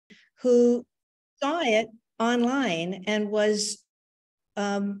who saw it online and was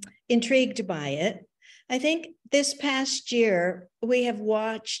intrigued by it. I think this past year, we have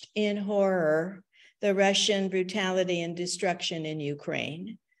watched in horror the Russian brutality and destruction in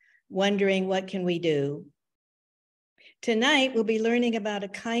Ukraine, wondering what can we do? Tonight, we'll be learning about a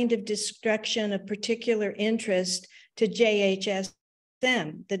kind of destruction of particular interest to JHSM,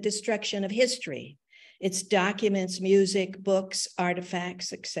 the destruction of history, its documents, music, books,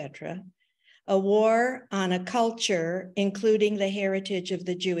 artifacts, etc. A war on a culture, including the heritage of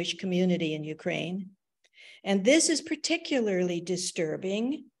the Jewish community in Ukraine. And this is particularly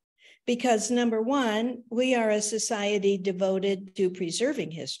disturbing because, number one, we are a society devoted to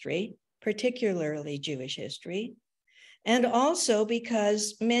preserving history, particularly Jewish history, and also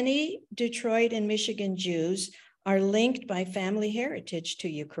because many Detroit and Michigan Jews are linked by family heritage to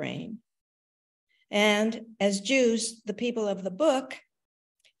Ukraine. And as Jews, the people of the book,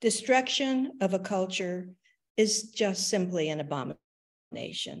 destruction of a culture is just simply an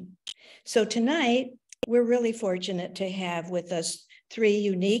abomination. So tonight, we're really fortunate to have with us three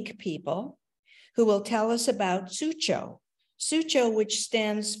unique people who will tell us about SUCHO. SUCHO, which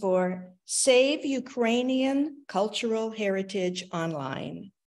stands for Save Ukrainian Cultural Heritage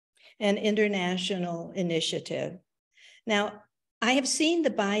Online, an international initiative. Now, I have seen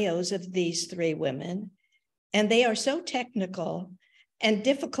the bios of these three women, and they are so technical and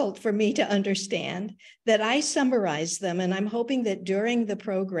difficult for me to understand that I summarize them, and I'm hoping that during the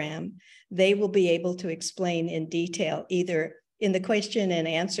program, they will be able to explain in detail, either in the question and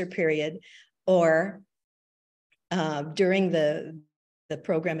answer period or during the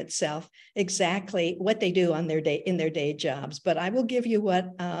program itself, exactly what they do on their day in their day jobs. But I will give you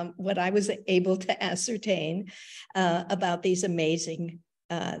what I was able to ascertain about these amazing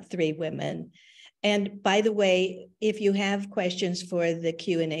three women. And by the way, if you have questions for the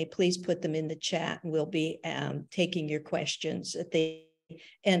Q&A, please put them in the chat, and we'll be taking your questions at the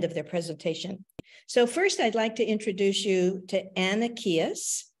end of their presentation. So first, I'd like to introduce you to Anna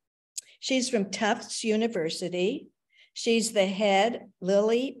Kijas. She's from Tufts University. She's the head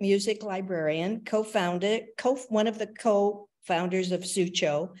Lilly music librarian, one of the co-founders of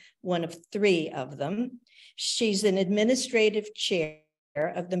SUCHO, one of three of them. She's an administrative chair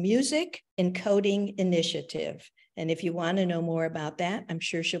of the Music Encoding Initiative. And if you want to know more about that, I'm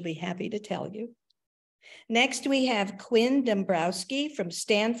sure she'll be happy to tell you. Next, we have Quinn Dombrowski from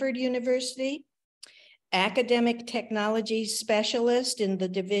Stanford University, academic technology specialist in the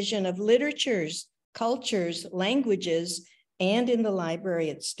Division of Literatures, Cultures, Languages, and in the library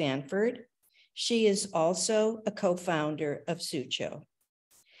at Stanford. She is also a co-founder of SUCHO.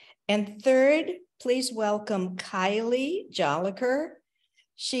 And third, please welcome Kylie Joliker.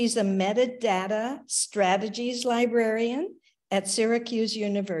 She's a metadata strategies librarian at Syracuse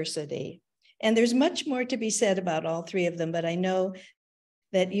University. And there's much more to be said about all three of them, but I know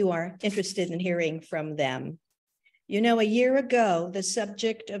that you are interested in hearing from them. You know, a year ago, the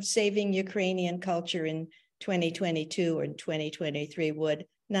subject of saving Ukrainian culture in 2022 or 2023 would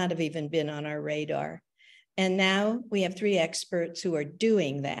not have even been on our radar. And now we have three experts who are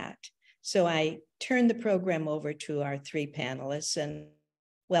doing that. So I turn the program over to our three panelists, and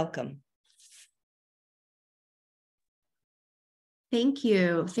welcome. Thank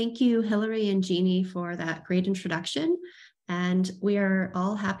you. Thank you, Hillary and Jeannie, for that great introduction. And we are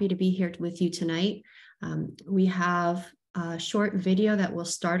all happy to be here with you tonight. We have a short video that we'll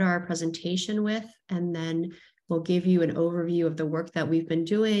start our presentation with, and then we'll give you an overview of the work that we've been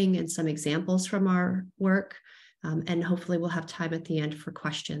doing and some examples from our work. And hopefully we'll have time at the end for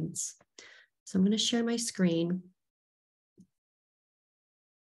questions. So I'm going to share my screen.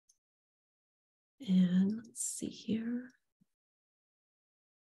 And let's see here.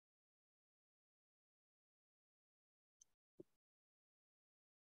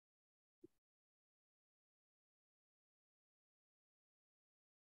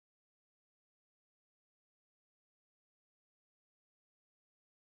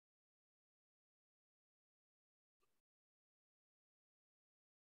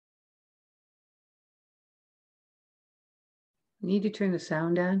 You need to turn the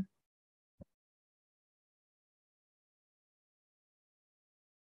sound on.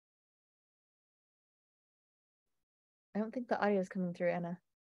 I don't think the audio is coming through, Anna.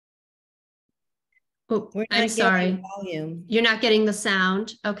 Oh, I'm sorry. Volume. You're not getting the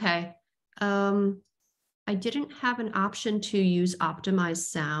sound. Okay. I didn't have an option to use optimized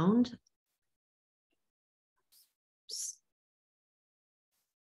sound.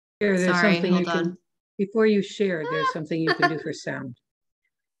 Sorry, hold on. Before you share, there's something you can do for sound.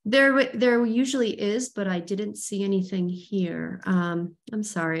 There usually is, but I didn't see anything here. I'm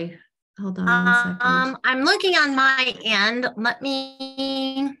sorry. Hold on 1 second. I'm looking on my end. Let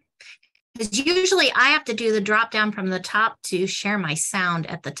me, because usually I have to do the drop down from the top to share my sound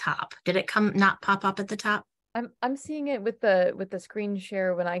at the top. Did it not pop up at the top? I'm seeing it with the screen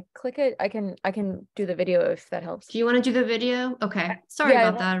share. When I click it, I can do the video if that helps. Do you want to do the video? Okay. Sorry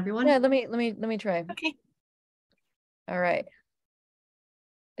about that, everyone. Yeah, let me try. Okay. All right.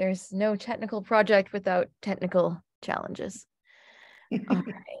 There's no technical project without technical challenges. All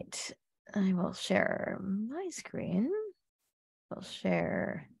right. I will share my screen. We'll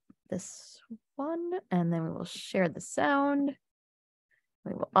share this one, and then we will share the sound.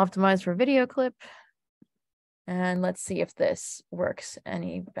 We will optimize for video clip. And let's see if this works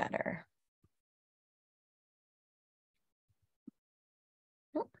any better.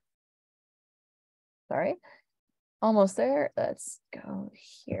 Oh, sorry, almost there. Let's go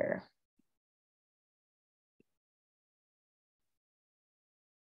here.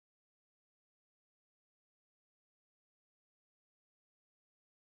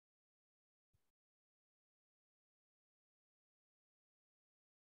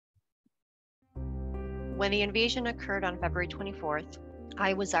 When the invasion occurred on February 24th,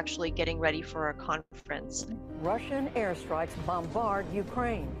 I was actually getting ready for a conference. Russian airstrikes bombard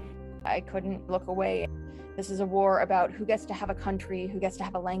Ukraine. I couldn't look away. This is a war about who gets to have a country, who gets to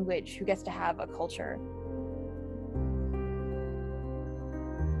have a language, who gets to have a culture.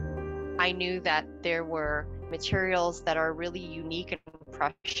 I knew that there were materials that are really unique and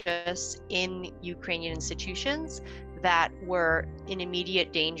precious in Ukrainian institutions that were in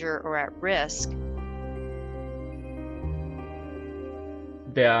immediate danger or at risk.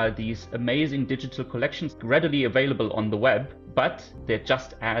 There are these amazing digital collections readily available on the web, but they're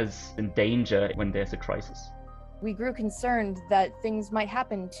just as in danger when there's a crisis. We grew concerned that things might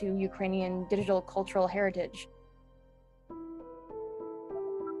happen to Ukrainian digital cultural heritage.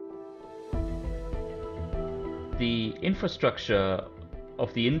 The infrastructure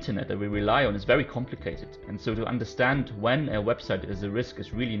of the internet that we rely on is very complicated, and so to understand when a website is a risk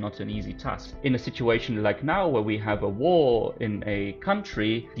is really not an easy task. In a situation like now where we have a war in a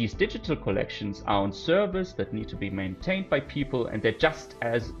country, these digital collections are on servers that need to be maintained by people, and they're just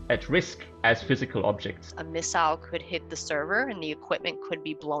as at risk as physical objects. A missile could hit the server and the equipment could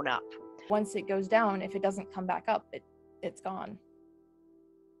be blown up. Once it goes down, if it doesn't come back up, it's gone.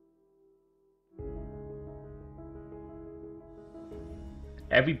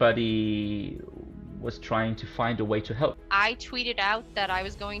 Everybody was trying to find a way to help. I tweeted out that I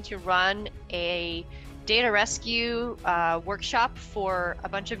was going to run a data rescue workshop for a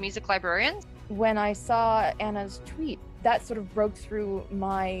bunch of music librarians. When I saw Anna's tweet, that sort of broke through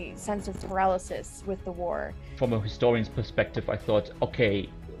my sense of paralysis with the war. From a historian's perspective, I thought, okay,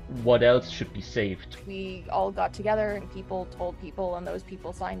 what else should be saved? We all got together and people told people, and those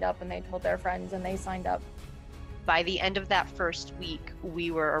people signed up, and they told their friends, and they signed up. By the end of that first week, we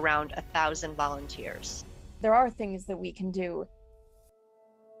were around 1,000 volunteers. There are things that we can do.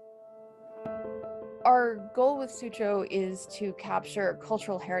 Our goal with SUCHO is to capture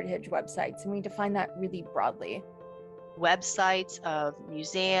cultural heritage websites, and we define that really broadly. Websites of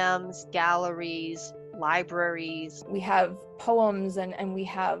museums, galleries, libraries. We have poems and we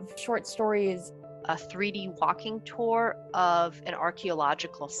have short stories. A 3D walking tour of an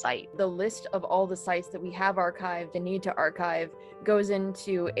archaeological site. The list of all the sites that we have archived and need to archive goes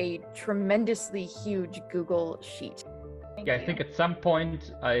into a tremendously huge Google sheet. Yeah, I think at some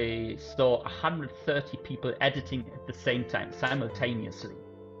point I saw 130 people editing at the same time, simultaneously.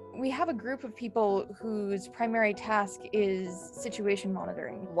 We have a group of people whose primary task is situation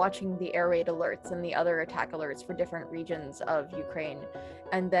monitoring, watching the air raid alerts and the other attack alerts for different regions of Ukraine,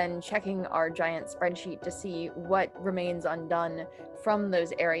 and then checking our giant spreadsheet to see what remains undone from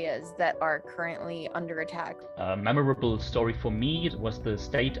those areas that are currently under attack. A memorable story for me was the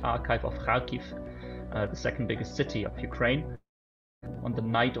State Archive of Kharkiv, the second biggest city of Ukraine. On the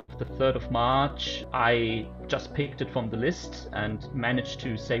night of the 3rd of March, I just picked it from the list and managed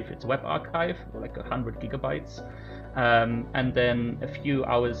to save its web archive, like 100 gigabytes. And then a few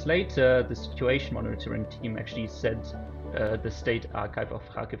hours later, the situation monitoring team actually said the State Archive of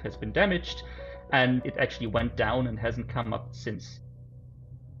Kharkiv has been damaged, and it actually went down and hasn't come up since.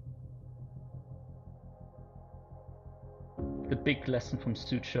 The big lesson from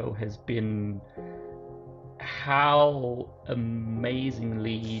SUCHO has been how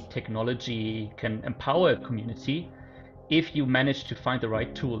amazingly technology can empower a community if you manage to find the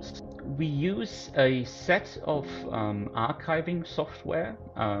right tools. We use a set of archiving software.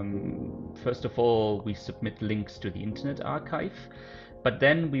 First of all, we submit links to the Internet Archive, but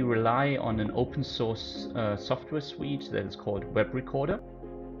then we rely on an open source software suite that is called Web Recorder.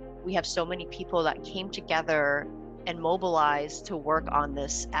 we have so many people that came together and mobilized to work on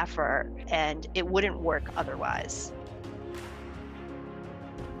this effort, and it wouldn't work otherwise.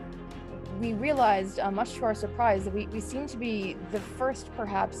 We realized, much to our surprise, that we seem to be the first,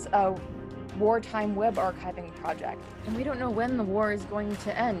 perhaps, wartime web archiving project. And we don't know when the war is going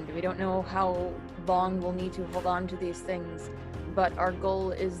to end. We don't know how long we'll need to hold on to these things. But our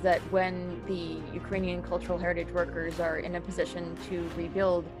goal is that when the Ukrainian cultural heritage workers are in a position to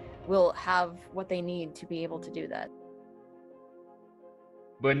rebuild, we'll have what they need to be able to do that.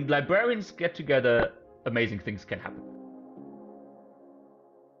 When librarians get together, amazing things can happen.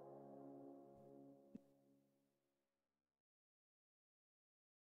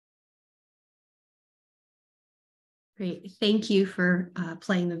 Great. Thank you for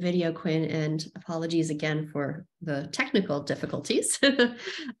playing the video, Quinn, and apologies again for the technical difficulties. So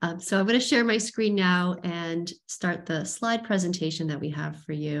I'm going to share my screen now and start the slide presentation that we have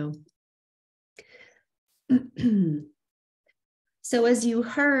for you. So as you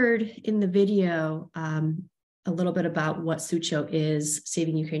heard in the video, a little bit about what SUCHO is,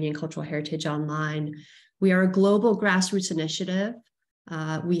 Saving Ukrainian Cultural Heritage Online. We are a global grassroots initiative.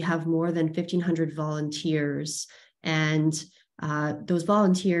 We have more than 1,500 volunteers. And those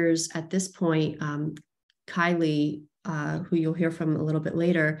volunteers at this point, Kylie, who you'll hear from a little bit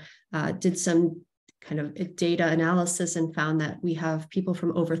later, did some kind of data analysis and found that we have people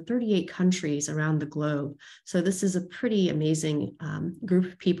from over 38 countries around the globe. So this is a pretty amazing group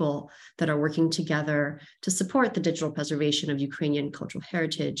of people that are working together to support the digital preservation of Ukrainian cultural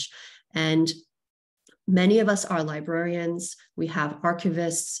heritage. And many of us are librarians. We have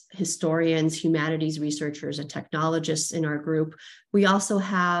archivists, historians, humanities researchers, and technologists in our group. We also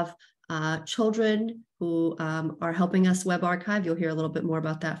have children who are helping us web archive. You'll hear a little bit more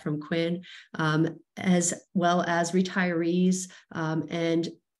about that from Quinn, as well as retirees and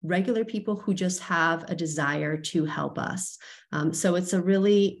regular people who just have a desire to help us. So it's a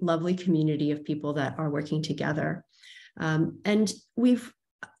really lovely community of people that are working together. And we've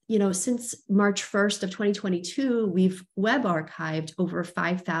since March 1st of 2022, we've web archived over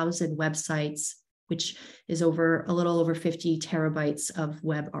 5,000 websites, which is a little over 50 terabytes of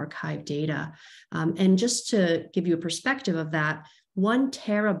web archive data. And just to give you a perspective of that, 1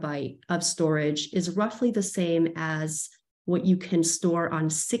 terabyte of storage is roughly the same as what you can store on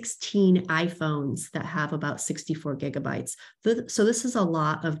 16 iPhones that have about 64 gigabytes. So this is a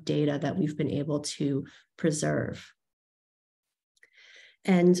lot of data that we've been able to preserve.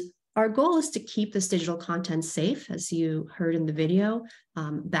 And our goal is to keep this digital content safe, as you heard in the video,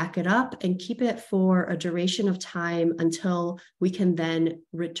 back it up and keep it for a duration of time until we can then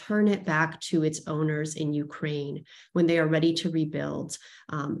return it back to its owners in Ukraine when they are ready to rebuild.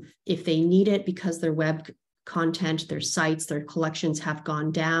 If they need it because their web content, their sites, their collections have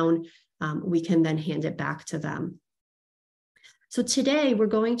gone down, we can then hand it back to them. So today we're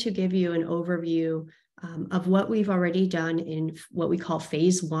going to give you an overview of what we've already done in what we call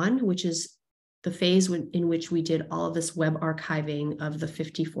phase 1, which is the phase in which we did all of this web archiving of the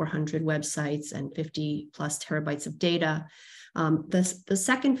 5,400 websites and 50 plus terabytes of data. The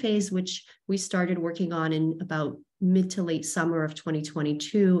second phase, which we started working on in about mid to late summer of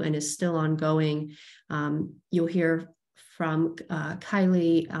 2022 and is still ongoing, you'll hear from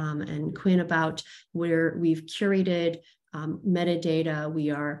Kylie and Quinn about where we've curated metadata.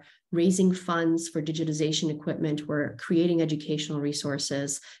 We are raising funds for digitization equipment. We're creating educational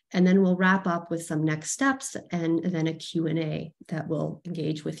resources, and then we'll wrap up with some next steps and then a Q&A that will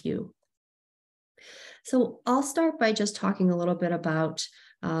engage with you. So I'll start by just talking a little bit about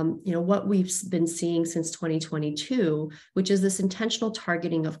what we've been seeing since 2022, which is this intentional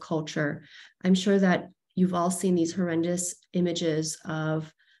targeting of culture. I'm sure that you've all seen these horrendous images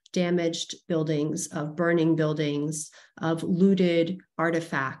of damaged buildings, of burning buildings, of looted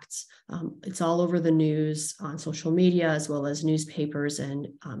artifacts. It's all over the news on social media, as well as newspapers and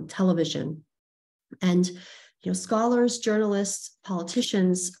television. And scholars, journalists,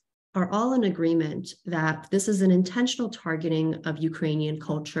 politicians are all in agreement that this is an intentional targeting of Ukrainian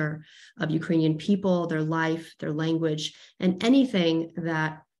culture, of Ukrainian people, their life, their language, and anything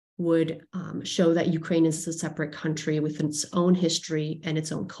that would show that Ukraine is a separate country with its own history and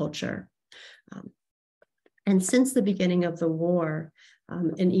its own culture. And since the beginning of the war,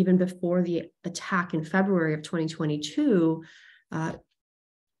 and even before the attack in February of 2022,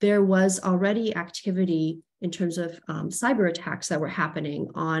 there was already activity in terms of cyber attacks that were happening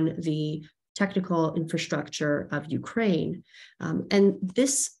on the technical infrastructure of Ukraine. And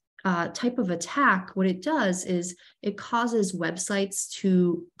this type of attack, what it does is it causes websites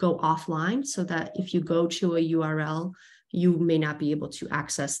to go offline so that if you go to a URL, you may not be able to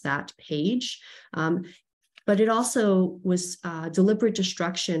access that page. But it also was deliberate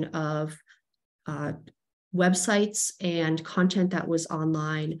destruction of websites and content that was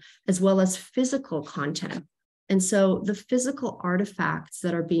online, as well as physical content. And so the physical artifacts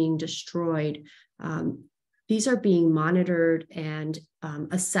that are being destroyed, these are being monitored and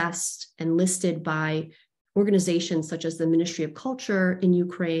assessed and listed by organizations such as the Ministry of Culture in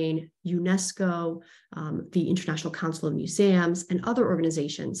Ukraine, UNESCO, the International Council of Museums, and other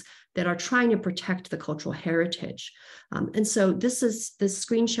organizations that are trying to protect the cultural heritage. And so this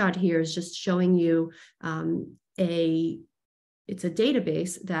screenshot here is just showing you it's a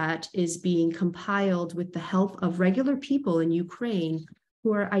database that is being compiled with the help of regular people in Ukraine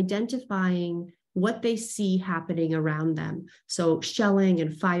who are identifying what they see happening around them. So shelling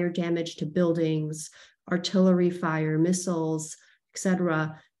and fire damage to buildings, artillery fire, missiles,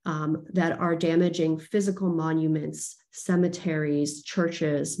 etc., that are damaging physical monuments, cemeteries,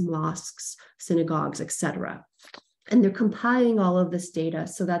 churches, mosques, synagogues, etc. And they're compiling all of this data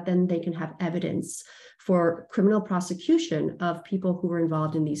so that then they can have evidence for criminal prosecution of people who were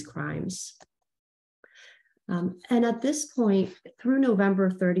involved in these crimes. And at this point, through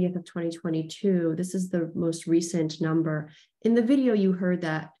November 30th of 2022, this is the most recent number. In the video, you heard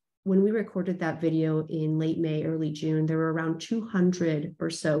that when we recorded that video in late May, early June, there were around 200 or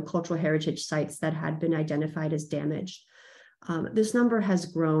so cultural heritage sites that had been identified as damaged. This number has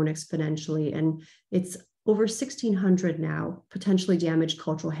grown exponentially, and it's over 1,600 now potentially damaged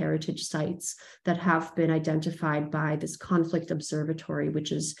cultural heritage sites that have been identified by this Conflict Observatory,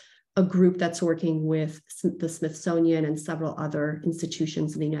 which is a group that's working with the Smithsonian and several other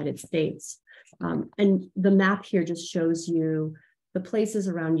institutions in the United States. And the map here just shows you the places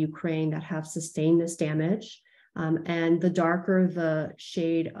around Ukraine that have sustained this damage. And the darker the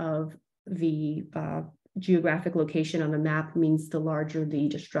shade of the geographic location on the map means the larger the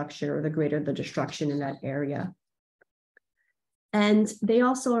destruction or the greater the destruction in that area. And they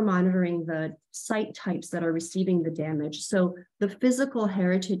also are monitoring the site types that are receiving the damage. So the physical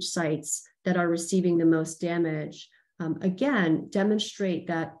heritage sites that are receiving the most damage, again, demonstrate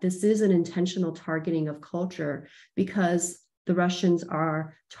that this is an intentional targeting of culture, because the Russians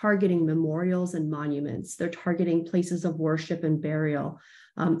are targeting memorials and monuments. They're targeting places of worship and burial,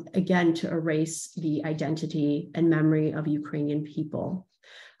 again, to erase the identity and memory of Ukrainian people.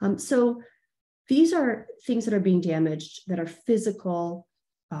 So these are things that are being damaged that are physical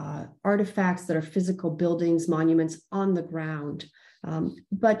artifacts, that are physical buildings, monuments on the ground.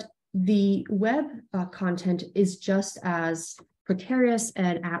 But the web content is just as precarious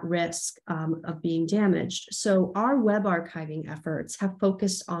and at risk of being damaged. So our web archiving efforts have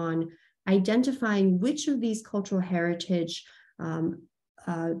focused on identifying which of these cultural heritage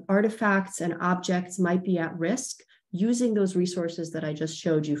artifacts and objects might be at risk, using those resources that I just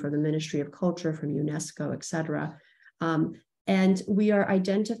showed you from the Ministry of Culture, from UNESCO, et cetera. And we are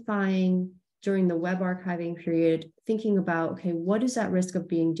identifying during the web archiving period, thinking about, okay, what is at risk of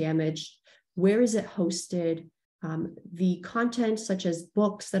being damaged? Where is it hosted? The content such as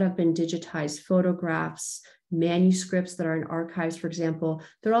books that have been digitized, photographs, manuscripts that are in archives, for example,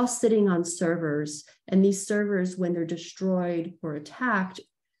 they're all sitting on servers. And these servers, when they're destroyed or attacked,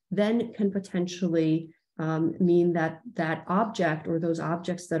 then can potentially mean that that object or those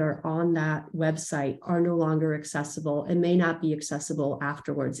objects that are on that website are no longer accessible and may not be accessible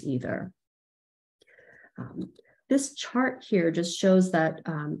afterwards either. This chart here just shows that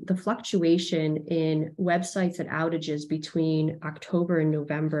the fluctuation in websites and outages between October and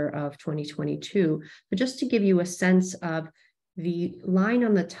November of 2022. But just to give you a sense of the line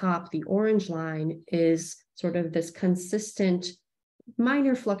on the top, the orange line is sort of this consistent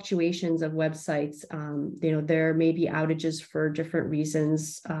minor fluctuations of websites. There may be outages for different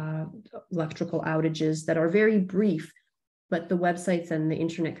reasons, electrical outages that are very brief, but the websites and the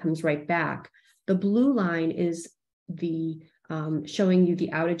internet comes right back. The blue line is the showing you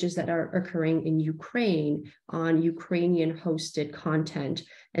the outages that are occurring in Ukraine on Ukrainian hosted content.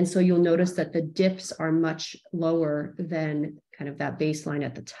 And so you'll notice that the dips are much lower than kind of that baseline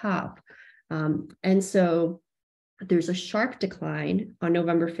at the top. And so there's a sharp decline on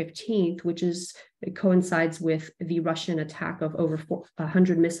November 15th, which it coincides with the Russian attack of over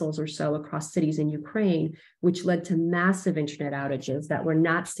 100 missiles or so across cities in Ukraine, which led to massive internet outages that were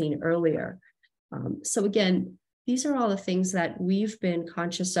not seen earlier. So again, these are all the things that we've been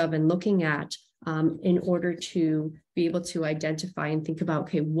conscious of and looking at in order to be able to identify and think about,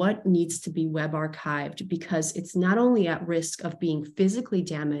 okay, what needs to be web archived, because it's not only at risk of being physically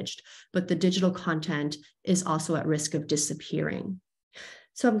damaged, but the digital content is also at risk of disappearing.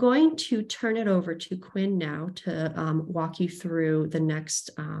 So I'm going to turn it over to Quinn now to walk you through the next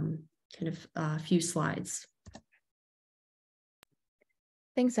few slides.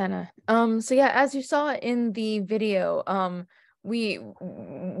 Thanks, Anna. So yeah, as you saw in the video,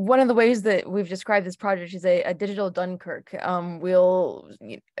 one of the ways that we've described this project is a digital Dunkirk. We'll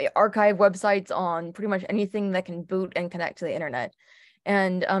archive websites on pretty much anything that can boot and connect to the internet.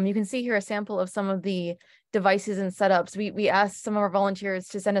 And you can see here a sample of some of the devices and setups. We asked some of our volunteers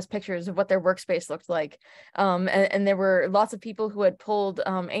to send us pictures of what their workspace looked like. And there were lots of people who had pulled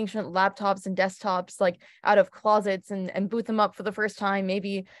ancient laptops and desktops like out of closets and boot them up for the first time,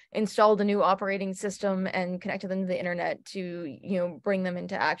 maybe installed a new operating system and connected them to the internet to bring them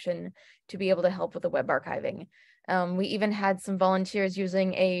into action to be able to help with the web archiving. We even had some volunteers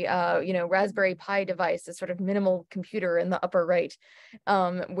using a Raspberry Pi device, a sort of minimal computer in the upper right,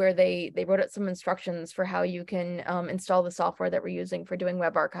 where they wrote out some instructions for how you can install the software that we're using for doing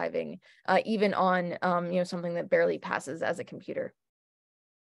web archiving, even on something that barely passes as a computer.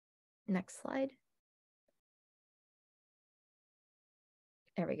 Next slide.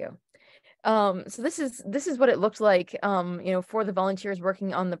 There we go. So this is what it looked like, for the volunteers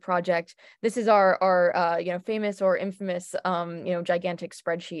working on the project. This is our famous or infamous, gigantic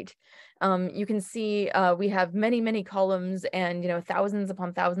spreadsheet. You can see we have many columns and, thousands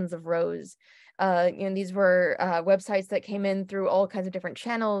upon thousands of rows. These were websites that came in through all kinds of different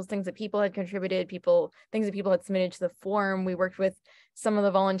channels, things that people had contributed, things that people had submitted to the forum. We worked with some of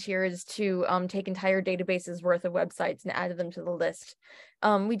the volunteers to take entire databases worth of websites and added them to the list.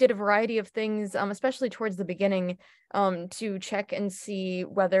 We did a variety of things, especially towards the beginning, to check and see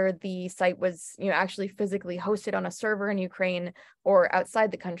whether the site was, actually physically hosted on a server in Ukraine or outside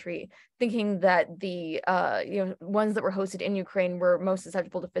the country, thinking that the ones that were hosted in Ukraine were most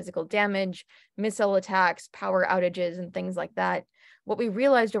susceptible to physical damage, missile attacks, power outages, and things like that. What we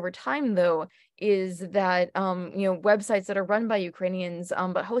realized over time, though, is that websites that are run by Ukrainians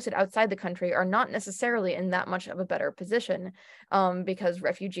but hosted outside the country are not necessarily in that much of a better position, because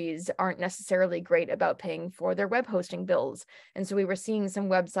refugees aren't necessarily great about paying for their web hosting bills. And so we were seeing some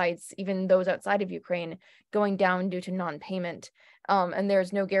websites, even those outside of Ukraine, going down due to non-payment. And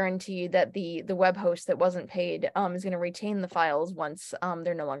there's no guarantee that the web host that wasn't paid is going to retain the files once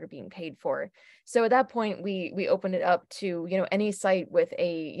they're no longer being paid for. So at that point, we opened it up to any site with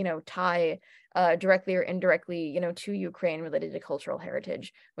a tie directly or indirectly to Ukraine related to cultural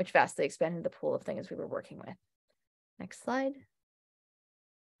heritage, which vastly expanded the pool of things we were working with. Next slide.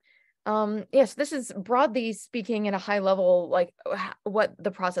 Yes, this is broadly speaking at a high level, like what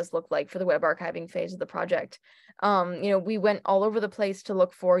the process looked like for the web archiving phase of the project. We went all over the place to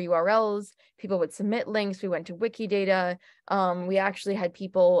look for URLs. People would submit links. We went to Wikidata. We actually had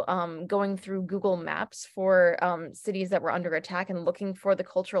people going through Google Maps for cities that were under attack and looking for the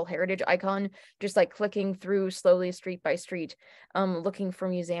cultural heritage icon, just like clicking through slowly street by street, looking for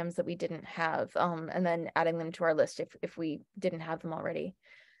museums that we didn't have, and then adding them to our list if we didn't have them already.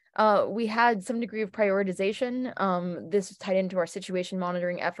 We had some degree of prioritization. This is tied into our situation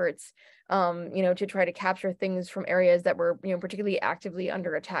monitoring efforts, to try to capture things from areas that were, particularly actively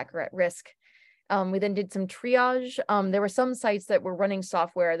under attack or at risk. We then did some triage. There were some sites that were running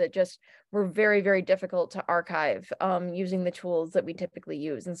software that just were very, very difficult to archive using the tools that we typically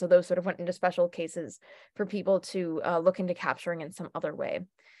use. And so those sort of went into special cases for people to look into capturing in some other way.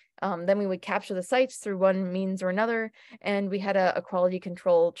 Then we would capture the sites through one means or another, and we had a quality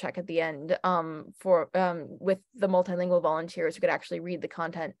control check at the end with the multilingual volunteers who could actually read the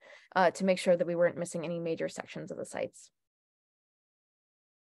content to make sure that we weren't missing any major sections of the sites.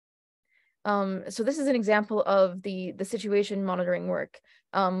 So this is an example of the situation monitoring work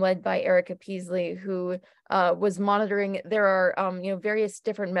led by Erica Peasley, who was monitoring. There are various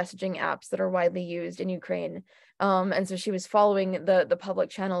different messaging apps that are widely used in Ukraine, and so she was following the public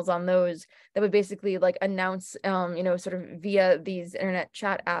channels on those that would basically like announce sort of via these internet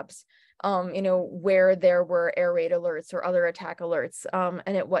chat apps where there were air raid alerts or other attack alerts,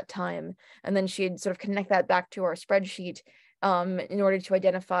 and at what time, and then she'd sort of connect that back to our spreadsheet in order to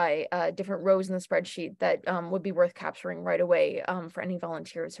identify different rows in the spreadsheet that would be worth capturing right away for any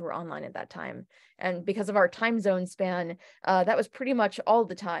volunteers who were online at that time. And because of our time zone span, that was pretty much all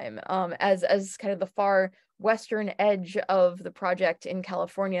the time. As kind of the far western edge of the project in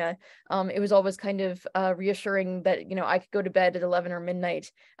California, it was always kind of reassuring that I could go to bed at 11 or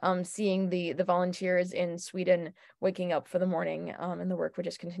midnight, seeing the volunteers in Sweden waking up for the morning, and the work would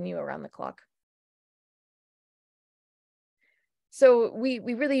just continue around the clock. So we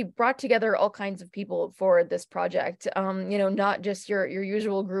really brought together all kinds of people for this project, not just your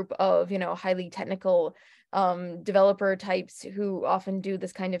usual group of, highly technical developer types who often do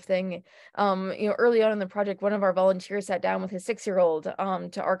this kind of thing. Early on in the project, one of our volunteers sat down with his 6-year-old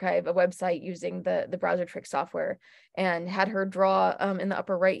to archive a website using the browser trick software, and had her draw in the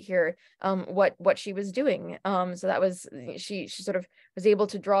upper right here what she was doing. So that was, she sort of was able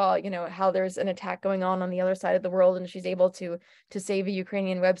to draw, how there's an attack going on the other side of the world, and she's able to save a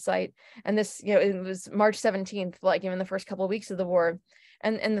Ukrainian website. And this, it was March 17th, like in the first couple of weeks of the war.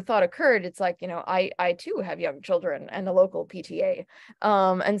 And the thought occurred, it's like, I too have young children and a local PTA.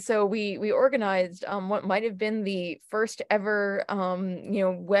 And so we organized what might have been the first ever,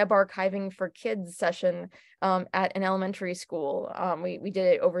 web archiving for kids session at an elementary school. We did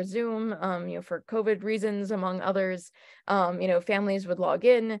it over Zoom, for COVID reasons, among others. Families would log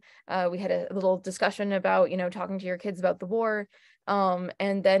in. We had a little discussion about, talking to your kids about the war.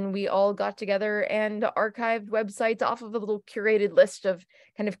 And then we all got together and archived websites off of a little curated list of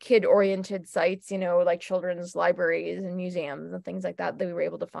kind of kid-oriented sites, like children's libraries and museums and things like that we were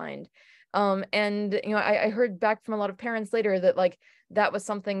able to find. And I heard back from a lot of parents later that like that was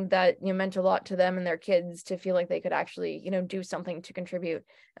something that meant a lot to them and their kids, to feel like they could actually do something to contribute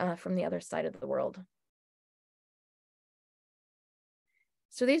from the other side of the world.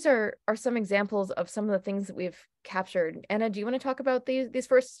 So these are some examples of some of the things that we've captured. Anna, do you want to talk about these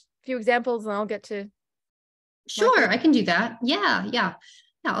first few examples, and I'll get to... Sure, I can do that. Yeah,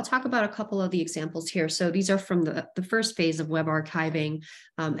 I'll talk about a couple of the examples here. So these are from the first phase of web archiving.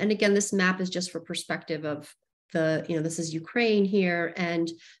 And again, this map is just for perspective of this is Ukraine here.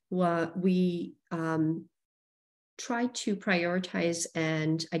 And we try to prioritize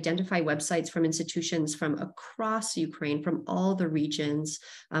and identify websites from institutions from across Ukraine, from all the regions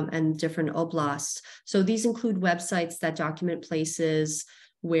and different oblasts. So these include websites that document places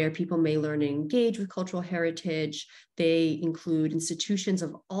where people may learn and engage with cultural heritage. They include institutions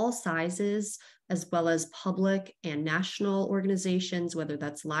of all sizes, as well as public and national organizations, whether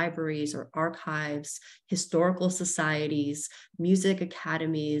that's libraries or archives, historical societies, music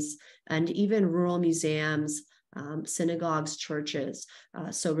academies, and even rural museums, synagogues, churches,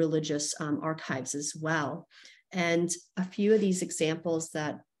 so religious archives as well. And a few of these examples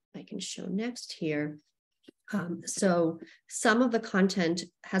that I can show next here. So some of the content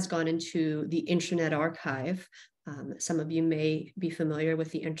has gone into the Internet Archive. Some of you may be familiar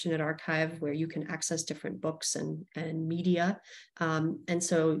with the Internet Archive, where you can access different books and media. And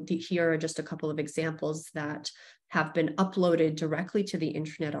so here are just a couple of examples that have been uploaded directly to the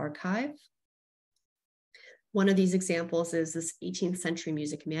Internet Archive. One of these examples is this 18th century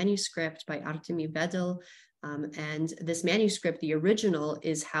music manuscript by Artemy Vedel. And this manuscript, the original,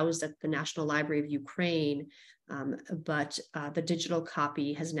 is housed at the National Library of Ukraine, but the digital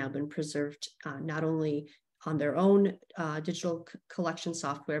copy has now been preserved not only on their own digital collection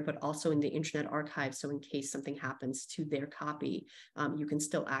software, but also in the Internet Archive. So in case something happens to their copy, you can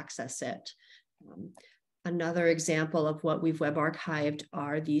still access it. Another example of what we've web archived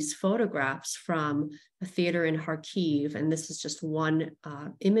are these photographs from a theater in Kharkiv. And this is just one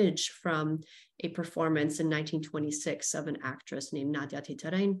image from a performance in 1926 of an actress named Nadia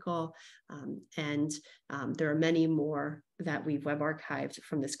Titarenko. And there are many more that we've web archived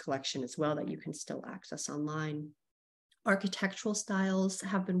from this collection as well that you can still access online. Architectural styles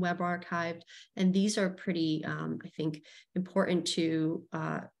have been web archived. And these are pretty, I think, important to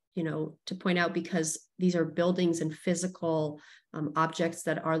point out, because these are buildings and physical objects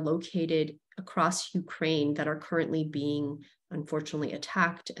that are located across Ukraine that are currently being, unfortunately,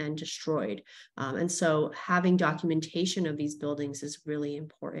 attacked and destroyed. And so having documentation of these buildings is really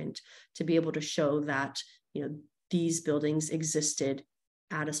important to be able to show that, these buildings existed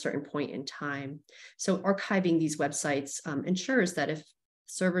at a certain point in time. So archiving these websites ensures that if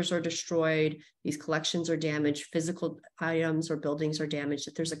servers are destroyed, these collections are damaged, physical items or buildings are damaged,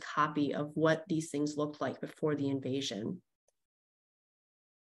 that there's a copy of what these things looked like before the invasion.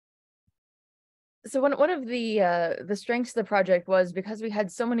 So one of the strengths of the project was, because we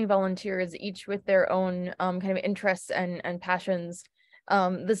had so many volunteers, each with their own kind of interests and passions,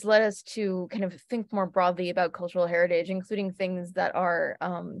 this led us to kind of think more broadly about cultural heritage, including things that are,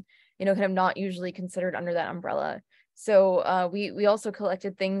 kind of not usually considered under that umbrella. So we also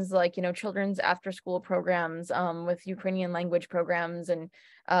collected things like, children's after school programs with Ukrainian language programs and,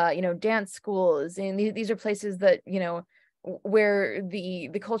 dance schools. And these are places that, where the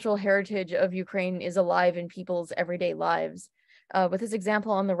cultural heritage of Ukraine is alive in people's everyday lives. With this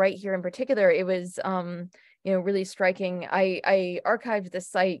example on the right here in particular, it was, really striking. I archived this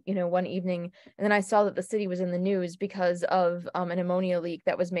site, one evening, and then I saw that the city was in the news because of an ammonia leak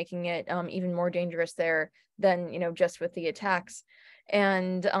that was making it even more dangerous there than, just with the attacks.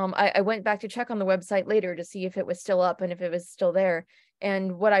 And I went back to check on the website later to see if it was still up and if it was still there.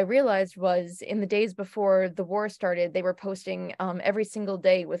 And what I realized was in the days before the war started, they were posting every single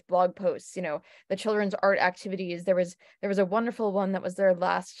day with blog posts, you know, the children's art activities. There was a wonderful one that was their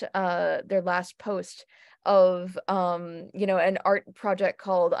last post of you know, an art project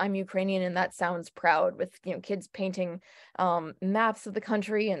called I'm Ukrainian and That Sounds Proud, with, you know, kids painting maps of the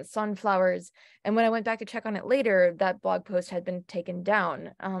country and sunflowers. And when I went back to check on it later, that blog post had been taken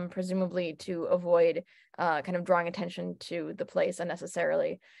down, presumably to avoid kind of drawing attention to the place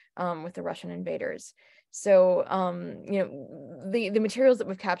unnecessarily with the Russian invaders. So you know, the materials that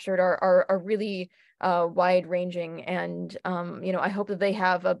we've captured are really wide ranging, and you know, I hope that they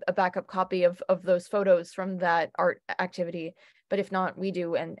have a backup copy of those photos from that art activity. But if not, we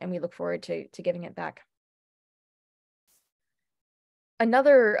do, and we look forward to giving it back.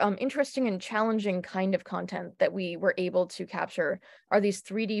 Another interesting and challenging kind of content that we were able to capture are these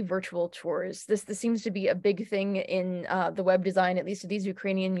 3D virtual tours. This seems to be a big thing in the web design, at least at these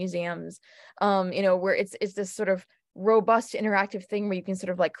Ukrainian museums, you know, where it's this sort of robust interactive thing where you can sort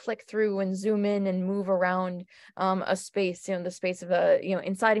of like click through and zoom in and move around a space, you know, the space of a, you know,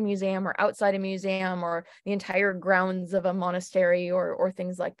 inside a museum or outside a museum or the entire grounds of a monastery or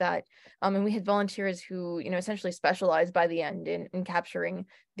things like that. And we had volunteers who, you know, essentially specialized by the end in capturing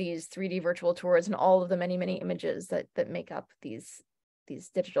these 3D virtual tours and all of the many, many images that make up these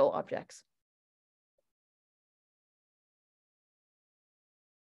digital objects.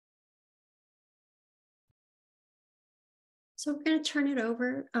 So we're going to turn it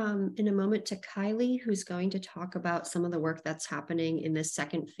over in a moment to Kylie, who's going to talk about some of the work that's happening in this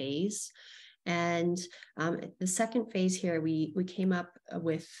second phase. And the second phase here, we came up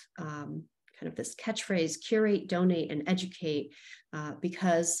with kind of this catchphrase: curate, donate, and educate,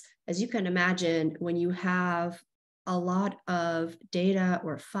 because as you can imagine, when you have a lot of data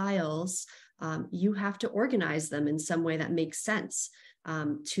or files, you have to organize them in some way that makes sense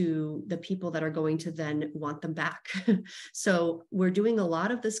to the people that are going to then want them back. So we're doing a lot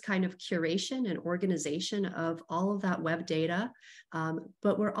of this kind of curation and organization of all of that web data,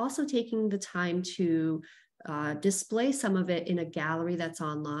 but we're also taking the time to display some of it in a gallery that's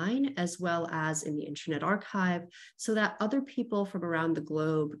online, as well as in the Internet Archive, so that other people from around the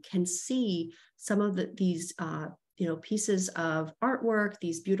globe can see some of these you know, pieces of artwork,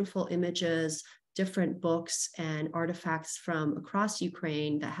 these beautiful images, different books and artifacts from across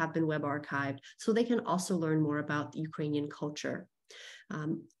Ukraine that have been web archived, so they can also learn more about the Ukrainian culture.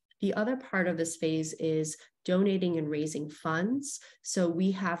 The other part of this phase is donating and raising funds. So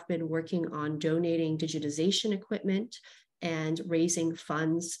we have been working on donating digitization equipment and raising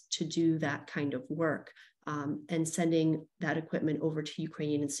funds to do that kind of work, and sending that equipment over to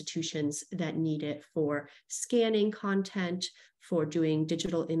Ukrainian institutions that need it for scanning content, for doing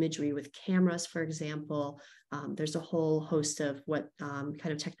digital imagery with cameras, for example. There's a whole host of what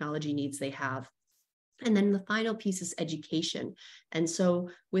kind of technology needs they have. And then the final piece is education. And so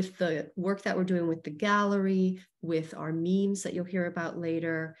with the work that we're doing with the gallery, with our memes that you'll hear about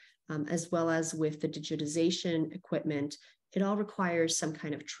later, as well as with the digitization equipment, it all requires some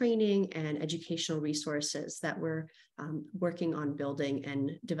kind of training and educational resources that we're working on building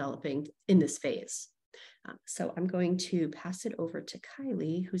and developing in this phase. So I'm going to pass it over to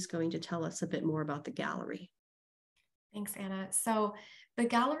Kylie, who's going to tell us a bit more about the gallery. Thanks, Anna. So the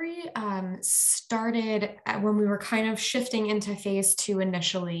gallery started when we were kind of shifting into phase 2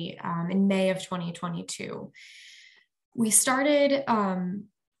 initially in May of 2022. We started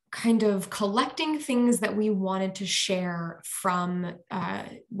kind of collecting things that we wanted to share from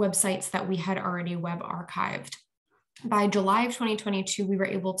websites that we had already web archived. By July of 2022, we were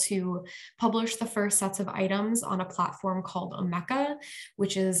able to publish the first sets of items on a platform called Omeka,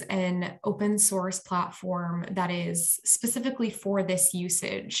 which is an open source platform that is specifically for this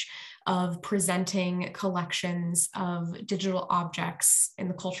usage of presenting collections of digital objects in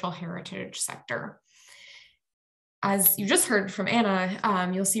the cultural heritage sector. As you just heard from Anna,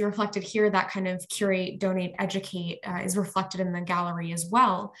 you'll see reflected here that kind of curate, donate, educate is reflected in the gallery as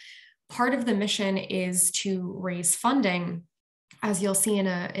well. Part of the mission is to raise funding. As you'll see in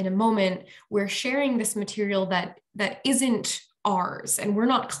a moment, we're sharing this material that isn't ours, and we're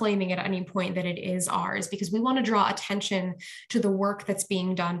not claiming at any point that it is ours, because we want to draw attention to the work that's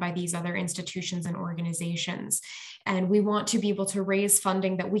being done by these other institutions and organizations. And we want to be able to raise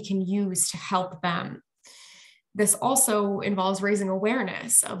funding that we can use to help them. This also involves raising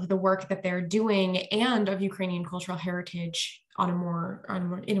awareness of the work that they're doing and of Ukrainian cultural heritage in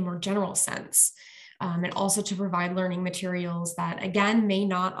a more general sense. and also to provide learning materials that, again, may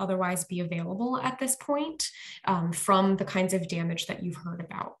not otherwise be available at this point from the kinds of damage that you've heard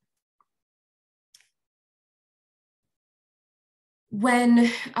about. When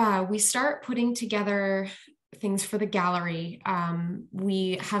we start putting together things for the gallery,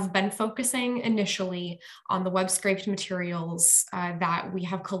 we have been focusing initially on the web scraped materials that we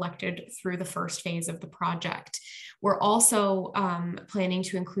have collected through the first phase of the project. We're also planning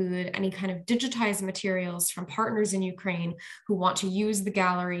to include any kind of digitized materials from partners in Ukraine who want to use the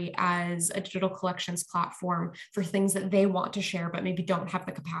gallery as a digital collections platform for things that they want to share, but maybe don't have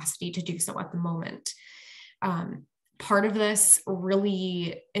the capacity to do so at the moment. Part of this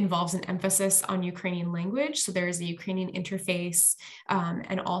really involves an emphasis on Ukrainian language. So there is the Ukrainian interface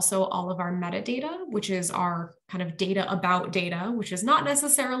and also all of our metadata, which is our kind of data about data, which is not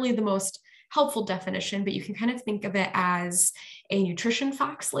necessarily the most helpful definition, but you can kind of think of it as a nutrition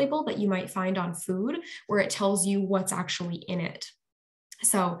facts label that you might find on food, where it tells you what's actually in it.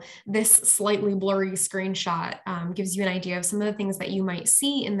 So this slightly blurry screenshot gives you an idea of some of the things that you might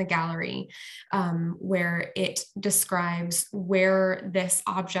see in the gallery, where it describes where this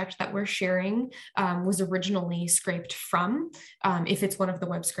object that we're sharing was originally scraped from, if it's one of the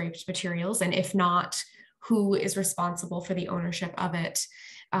web scraped materials, and if not, who is responsible for the ownership of it.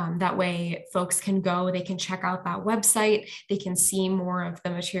 That way folks can go, they can check out that website, they can see more of the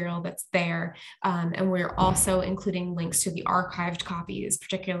material that's there. And we're also including links to the archived copies,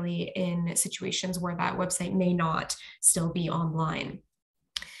 particularly in situations where that website may not still be online.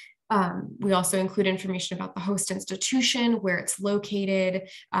 We also include information about the host institution, where it's located,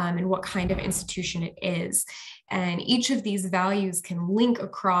 and what kind of institution it is. And each of these values can link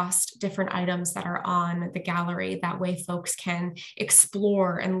across different items that are on the gallery. That way folks can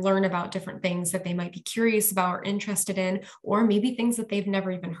explore and learn about different things that they might be curious about or interested in, or maybe things that they've never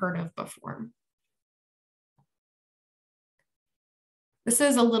even heard of before. This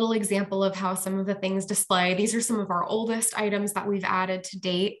is a little example of how some of the things display. These are some of our oldest items that we've added to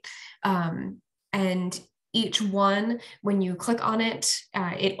date. And each one, when you click on it,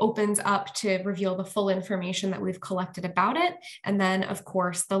 it opens up to reveal the full information that we've collected about it. And then, of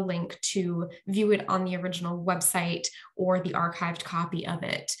course, the link to view it on the original website or the archived copy of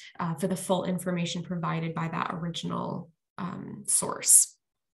it for the full information provided by that original source.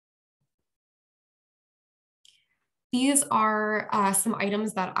 These are some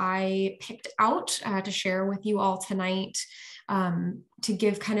items that I picked out to share with you all tonight to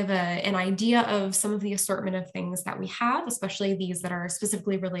give kind of an idea of some of the assortment of things that we have, especially these that are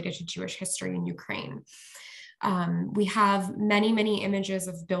specifically related to Jewish history in Ukraine. We have many, many images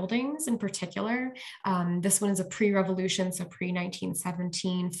of buildings in particular. This one is a pre-revolution, so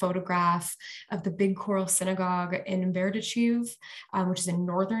pre-1917 photograph of the Big Choral Synagogue in Berdichev, which is in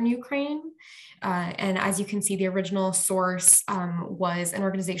northern Ukraine. And as you can see, the original source was an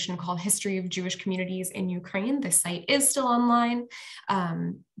organization called History of Jewish Communities in Ukraine. This site is still online,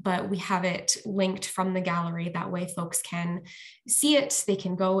 but we have it linked from the gallery. That way folks can see it, they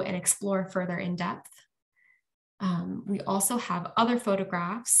can go and explore further in depth. We also have other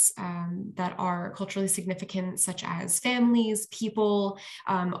photographs that are culturally significant, such as families, people,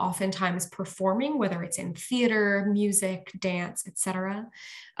 oftentimes performing, whether it's in theater, music, dance, etc.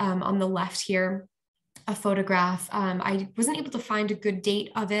 On the left here, a photograph. I wasn't able to find a good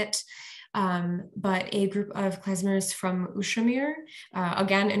date of it, but a group of klezmers from Uzhhomir,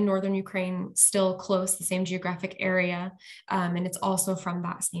 again in northern Ukraine, still close, the same geographic area, and it's also from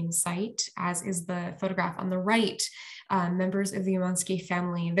that same site, as is the photograph on the right, members of the Umansky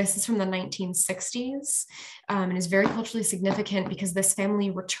family. This is from the 1960s and is very culturally significant because this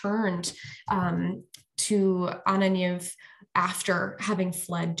family returned to Ananiv after having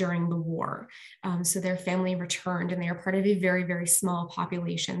fled during the war. So their family returned, and they are part of a very, very small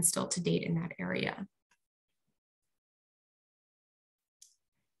population still to date in that area.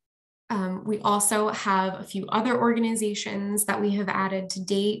 We also have a few other organizations that we have added to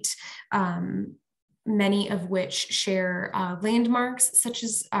date, many of which share landmarks such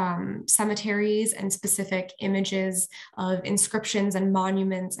as cemeteries and specific images of inscriptions and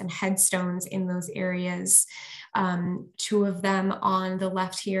monuments and headstones in those areas. Two of them on the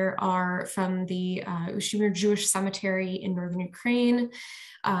left here are from the Uzhhomir Jewish Cemetery in northern Ukraine.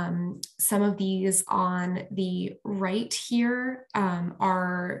 Some of these on the right here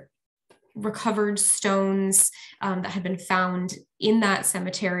are recovered stones that have been found in that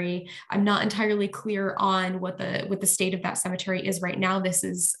cemetery. I'm not entirely clear on what the state of that cemetery is right now. This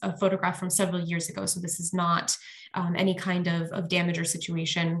is a photograph from several years ago, so this is not any kind of damage or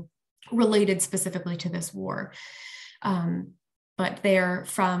situation related specifically to this war. but they're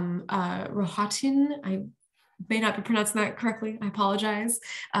from Rohatin. I may not be pronouncing that correctly, I apologize,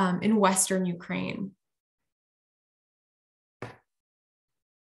 in Western Ukraine.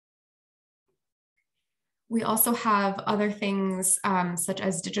 We also have other things such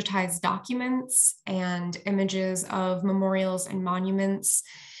as digitized documents and images of memorials and monuments.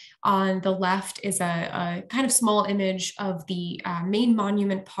 On the left is a kind of small image of the main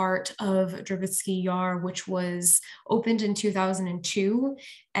monument part of Drobitsky Yar, which was opened in 2002.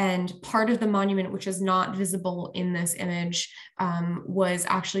 And part of the monument, which is not visible in this image, was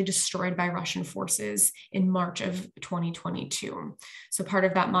actually destroyed by Russian forces in March of 2022. So part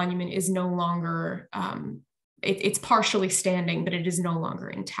of that monument is no longer, it's partially standing, but it is no longer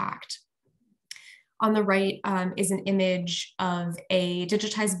intact. On the right is an image of a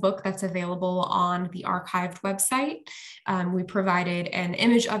digitized book that's available on the archived website. We provided an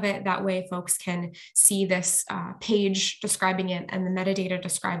image of it. That way folks can see this page describing it and the metadata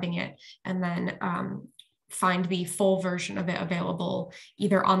describing it, and then find the full version of it available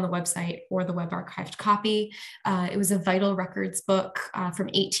either on the website or the web archived copy. It was a vital records book from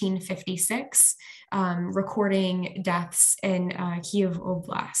 1856, recording deaths in Kyiv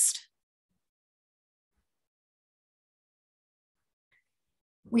Oblast.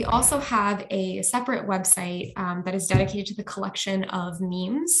 We also have a separate website that is dedicated to the collection of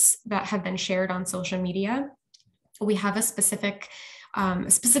memes that have been shared on social media. We have a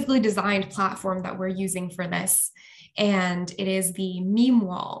specifically designed platform that we're using for this, and it is the meme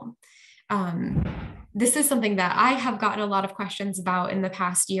wall. This is something that I have gotten a lot of questions about in the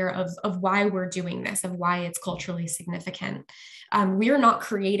past year of why we're doing this, of why it's culturally significant. We are not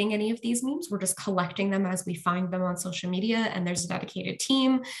creating any of these memes. We're just collecting them as we find them on social media. And there's a dedicated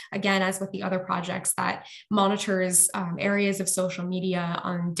team, again, as with the other projects, that monitors areas of social media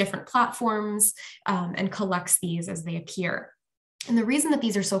on different platforms and collects these as they appear. And the reason that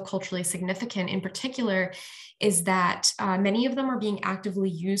these are so culturally significant in particular is that many of them are being actively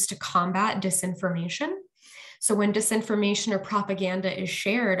used to combat disinformation. So when disinformation or propaganda is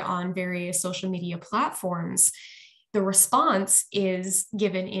shared on various social media platforms, the response is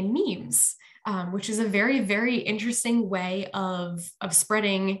given in memes, which is a very, very interesting way of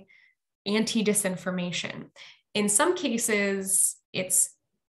spreading anti-disinformation. In some cases, it's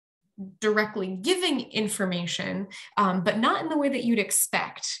directly giving information, but not in the way that you'd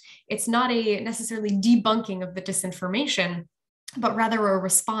expect. It's not a necessarily debunking of the disinformation, but rather a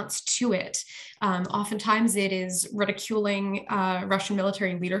response to it. Oftentimes it is ridiculing Russian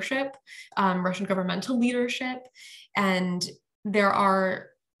military leadership, Russian governmental leadership, and there are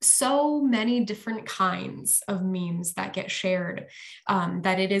so many different kinds of memes that get shared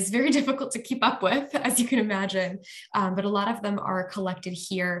that it is very difficult to keep up with, as you can imagine. But a lot of them are collected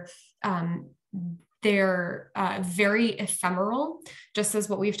here. They're very ephemeral, just as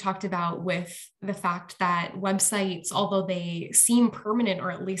what we've talked about with the fact that websites, although they seem permanent or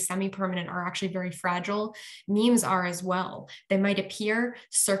at least semi-permanent, are actually very fragile. Memes are as well. They might appear,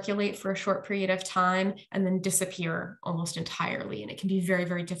 circulate for a short period of time, and then disappear almost entirely. And it can be very,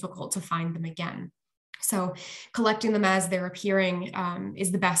 very difficult to find them again. So collecting them as they're appearing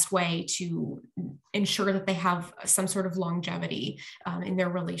is the best way to ensure that they have some sort of longevity in their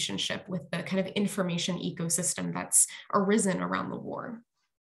relationship with the kind of information ecosystem that's arisen around the war.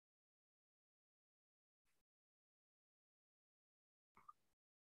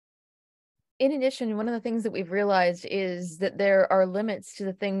 In addition, one of the things that we've realized is that there are limits to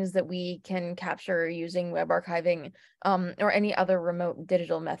the things that we can capture using web archiving or any other remote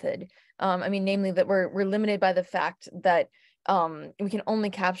digital method. I mean, namely that we're limited by the fact that we can only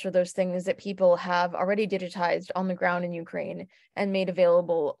capture those things that people have already digitized on the ground in Ukraine and made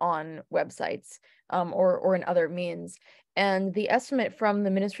available on websites or in other means. And the estimate from the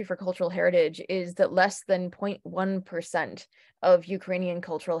Ministry for Cultural Heritage is that less than 0.1% of Ukrainian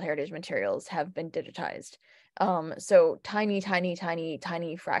cultural heritage materials have been digitized. So tiny, tiny, tiny,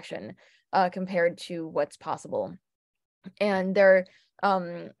 tiny fraction compared to what's possible. And there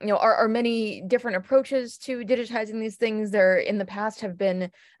are many different approaches to digitizing these things. There in the past have been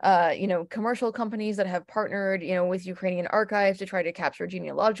commercial companies that have partnered with Ukrainian archives to try to capture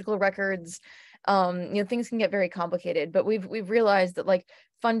genealogical records. Things can get very complicated, but we've realized that like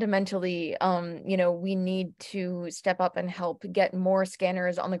fundamentally, we need to step up and help get more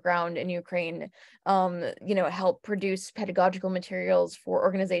scanners on the ground in Ukraine, help produce pedagogical materials for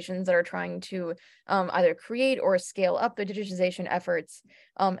organizations that are trying to either create or scale up their digitization efforts,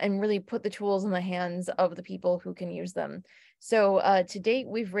 and really put the tools in the hands of the people who can use them. So to date,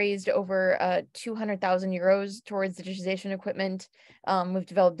 we've raised over 200,000 euros towards digitization equipment. We've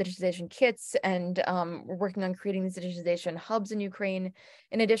developed digitization kits, and we're working on creating these digitization hubs in Ukraine.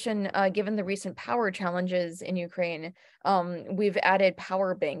 In addition, given the recent power challenges in Ukraine, we've added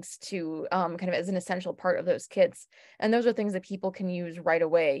power banks to kind of as an essential part of those kits. And those are things that people can use right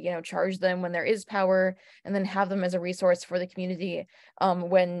away, charge them when there is power, and then have them as a resource for the community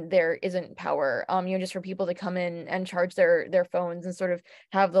when there isn't power, just for people to come in and charge their phones and sort of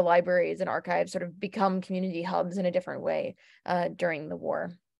have the libraries and archives sort of become community hubs in a different way during the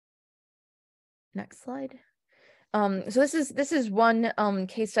war. Next slide. So this is one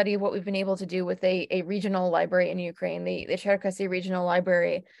case study of what we've been able to do with a regional library in Ukraine, the Cherkasy Regional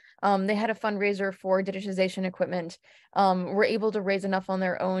Library. They had a fundraiser for digitization equipment. Were able to raise enough on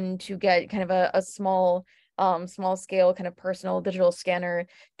their own to get kind of a small scale kind of personal digital scanner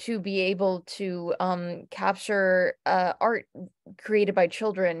to be able to capture art created by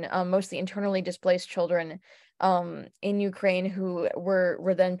children, mostly internally displaced children in Ukraine, who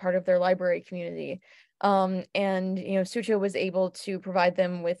were then part of their library community. And SUCHO was able to provide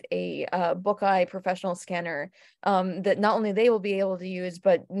them with a Book-Eye professional scanner that not only they will be able to use,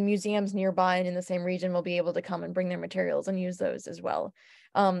 but museums nearby and in the same region will be able to come and bring their materials and use those as well.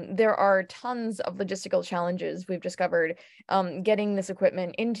 There are tons of logistical challenges we've discovered getting this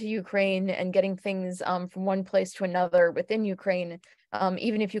equipment into Ukraine and getting things from one place to another within Ukraine.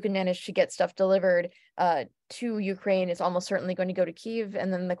 Even if you can manage to get stuff delivered to Ukraine, it's almost certainly going to go to Kyiv.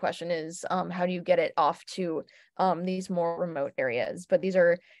 And then the question is, how do you get it off to these more remote areas? But these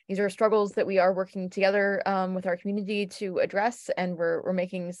are struggles that we are working together with our community to address, and we're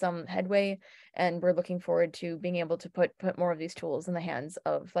making some headway, and we're looking forward to being able to put more of these tools in the hands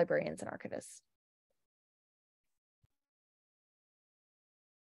of librarians and archivists.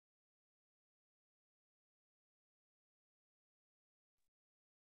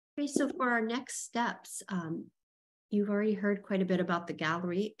 Okay, so for our next steps, you've already heard quite a bit about the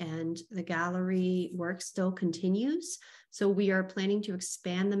gallery, and the gallery work still continues. So we are planning to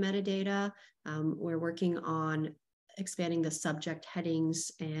expand the metadata. We're working on expanding the subject headings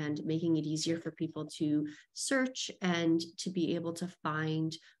and making it easier for people to search and to be able to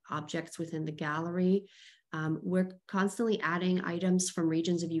find objects within the gallery. We're constantly adding items from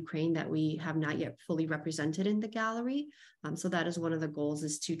regions of Ukraine that we have not yet fully represented in the gallery. So that is one of the goals,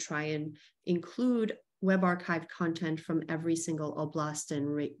 is to try and include web archive content from every single oblast and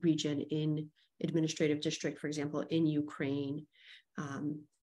region in administrative district, for example, in Ukraine,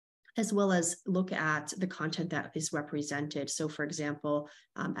 as well as look at the content that is represented. So for example,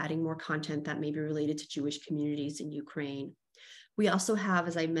 adding more content that may be related to Jewish communities in Ukraine. We also have,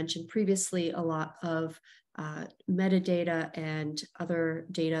 as I mentioned previously, a lot of metadata and other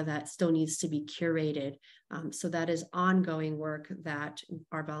data that still needs to be curated. So that is ongoing work that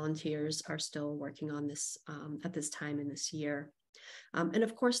our volunteers are still working on this at this time in this year. And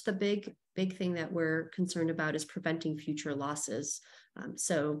of course, the big thing that we're concerned about is preventing future losses.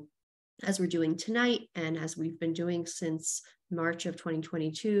 So as we're doing tonight, and as we've been doing since March of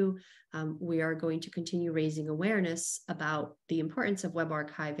 2022, we are going to continue raising awareness about the importance of web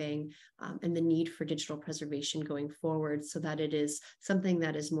archiving and the need for digital preservation going forward, so that it is something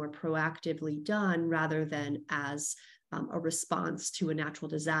that is more proactively done rather than as a response to a natural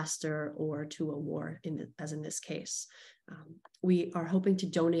disaster or to a war, as in this case. We are hoping to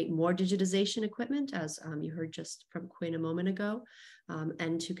donate more digitization equipment, as you heard just from Quinn a moment ago,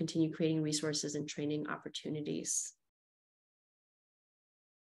 and to continue creating resources and training opportunities.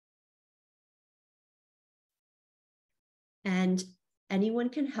 And anyone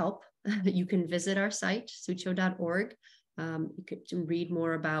can help. You can visit our site, sucho.org. You can read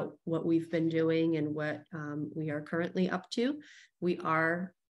more about what we've been doing and what we are currently up to. We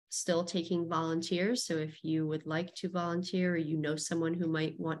are still taking volunteers. So if you would like to volunteer, or you know someone who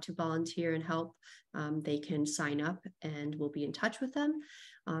might want to volunteer and help, they can sign up and we'll be in touch with them.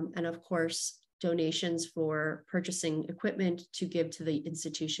 And of course, donations for purchasing equipment to give to the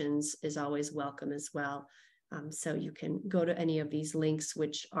institutions is always welcome as well. So you can go to any of these links,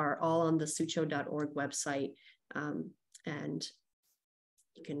 which are all on the sucho.org website, and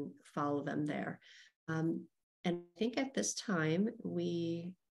you can follow them there. And I think at this time,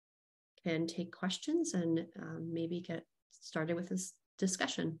 we can take questions and maybe get started with this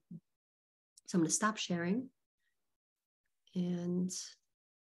discussion. So I'm going to stop sharing. And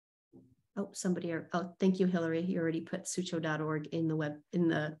thank you, Hillary. You already put sucho.org in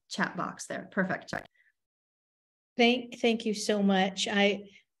the chat box there. Perfect. Thank you so much.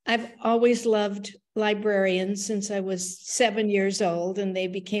 I've always loved librarians since I was 7 years old, and they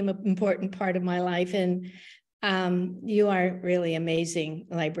became an important part of my life. And you are really amazing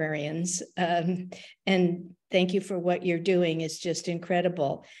librarians. And thank you for what you're doing. It's just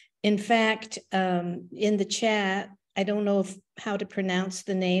incredible. In fact, in the chat, I don't know how to pronounce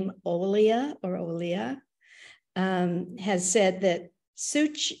the name, Olia has said that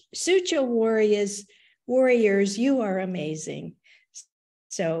Sucho warriors, you are amazing.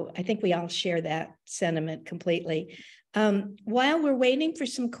 So I think we all share that sentiment completely. While we're waiting for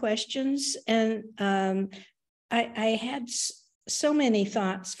some questions, and I had so many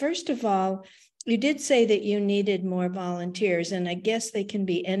thoughts. First of all, you did say that you needed more volunteers, and I guess they can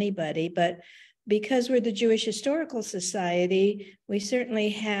be anybody, but because we're the Jewish Historical Society, we certainly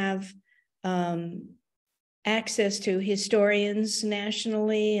have access to historians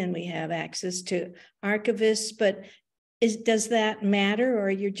nationally, and we have access to archivists, but does that matter,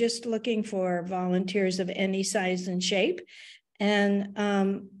 or you're just looking for volunteers of any size and shape? And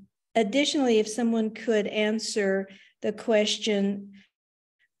additionally, if someone could answer the question,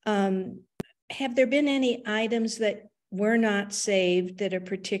 have there been any items that were not saved that are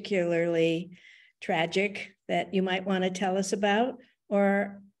particularly tragic that you might want to tell us about?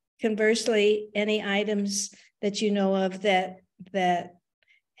 Or conversely, any items that you know of that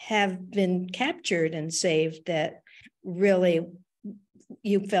have been captured and saved that really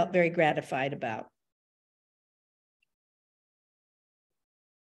you felt very gratified about?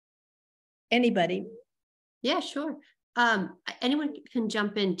 Anybody? Yeah, sure. Anyone can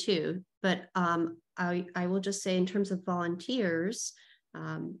jump in too, but I will just say in terms of volunteers,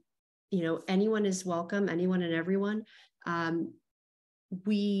 anyone is welcome, anyone and everyone.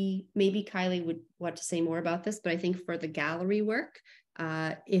 Maybe Kylie would want to say more about this, but I think for the gallery work,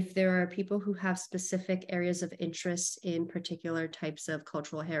 if there are people who have specific areas of interest in particular types of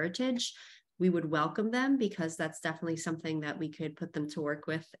cultural heritage, we would welcome them, because that's definitely something that we could put them to work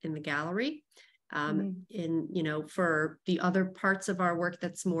with in the gallery. For the other parts of our work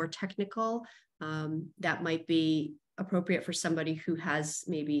that's more technical, that might be appropriate for somebody who has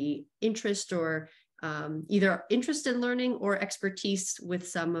maybe interest or either interest in learning or expertise with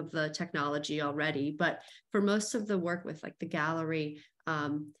some of the technology already. But for most of the work with like the gallery,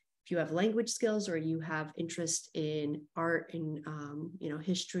 if you have language skills or you have interest in art and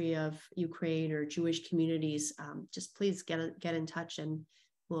history of Ukraine or Jewish communities, just please get in touch and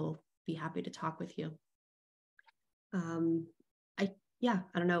we'll be happy to talk with you.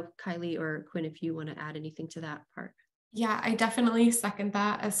 I don't know, Kylie or Quinn, if you want to add anything to that part. Yeah, I definitely second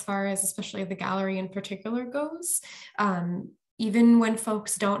that as far as especially the gallery in particular goes. Even when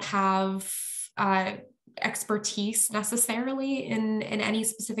folks don't have expertise necessarily in any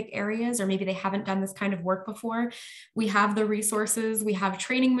specific areas, or maybe they haven't done this kind of work before, we have the resources, we have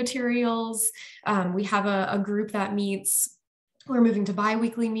training materials, we have a group that meets. We're moving to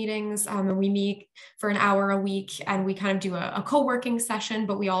bi-weekly meetings, and we meet for an hour a week, and we kind of do a co-working session,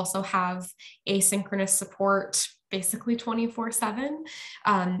 but we also have asynchronous support basically 24/7.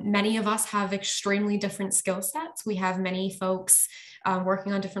 Many of us have extremely different skill sets. We have many folks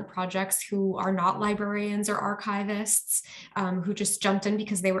working on different projects who are not librarians or archivists, who just jumped in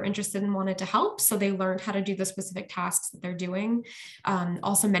because they were interested and wanted to help. So they learned how to do the specific tasks that they're doing.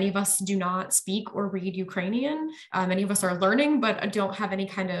 Also, many of us do not speak or read Ukrainian. Many of us are learning, but don't have any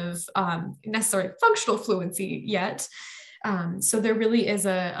kind of necessary functional fluency yet. So there really is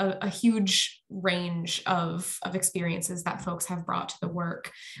a huge range of experiences that folks have brought to the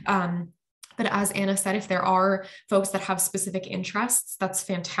work. But as Anna said, if there are folks that have specific interests, that's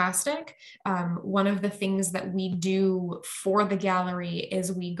fantastic. One of the things that we do for the gallery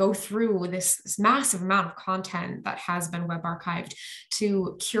is we go through this massive amount of content that has been web archived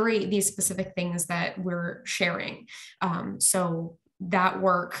to curate these specific things that we're sharing. So that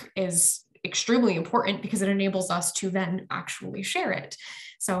work is extremely important because it enables us to then actually share it.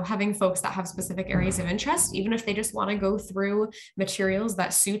 So having folks that have specific areas of interest, even if they just want to go through materials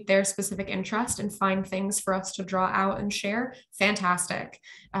that suit their specific interest and find things for us to draw out and share, fantastic.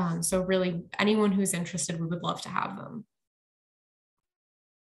 So really anyone who's interested, we would love to have them.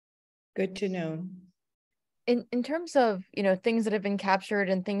 Good to know. In terms of, things that have been captured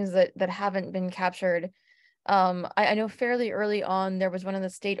and things that haven't been captured, I know fairly early on, there was one of the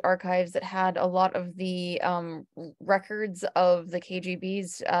state archives that had a lot of the records of the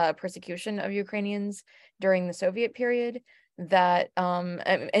KGB's persecution of Ukrainians during the Soviet period that,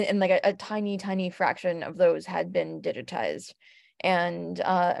 and like a tiny fraction of those had been digitized. And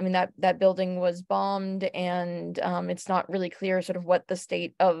I mean, that building was bombed, and it's not really clear sort of what the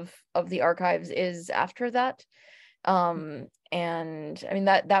state of the archives is after that. And I mean,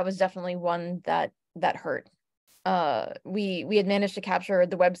 that was definitely one that hurt. We had managed to capture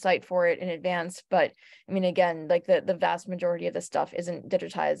the website for it in advance, but I mean, again, like the vast majority of the stuff isn't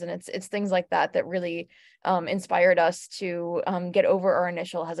digitized, and it's things like that that really inspired us to get over our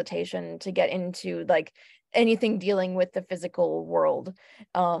initial hesitation to get into like anything dealing with the physical world,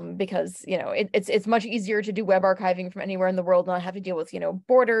 because it's much easier to do web archiving from anywhere in the world, not have to deal with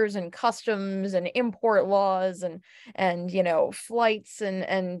borders and customs and import laws and flights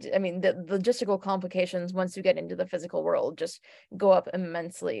and I mean the logistical complications once you get into the physical world just go up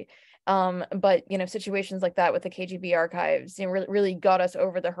immensely. But situations like that with the KGB archives really got us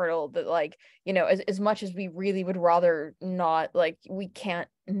over the hurdle that like as much as we really would rather not, like we can't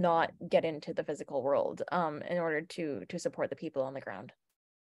not get into the physical world in order to support the people on the ground.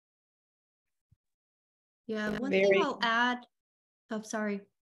 Yeah, one thing I'll add, oh sorry,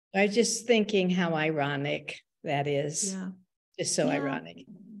 I was just thinking how ironic that is. Yeah, just so ironic.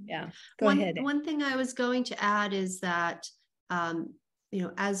 Yeah, go ahead. One thing I was going to add is that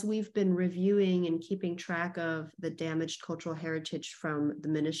as we've been reviewing and keeping track of the damaged cultural heritage from the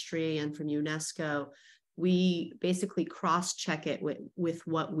ministry and from UNESCO, we basically cross-check it with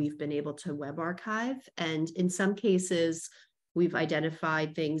what we've been able to web archive. And in some cases, we've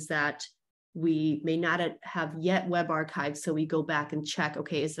identified things that we may not have yet web archived. So we go back and check,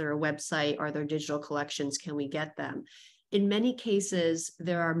 okay, is there a website? Are there digital collections? Can we get them? In many cases,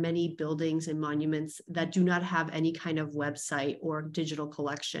 there are many buildings and monuments that do not have any kind of website or digital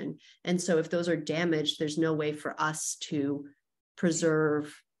collection. And so if those are damaged, there's no way for us to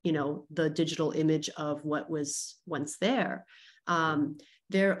preserve, the digital image of what was once there.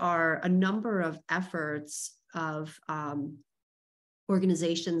 There are a number of efforts of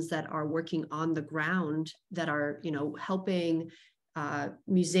organizations that are working on the ground that are, helping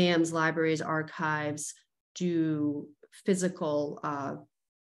museums, libraries, archives do physical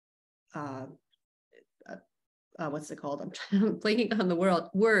what's it called? I'm blanking on the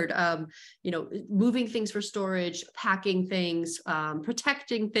word. Moving things for storage, packing things,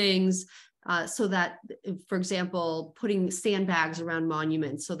 protecting things, so that, for example, putting sandbags around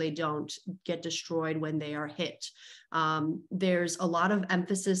monuments so they don't get destroyed when they are hit. There's a lot of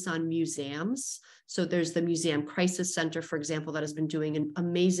emphasis on museums. So there's the Museum Crisis Center, for example, that has been doing an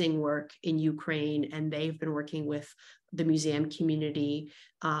amazing work in Ukraine, and they've been working with the museum community.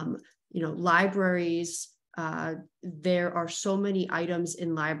 Libraries, there are so many items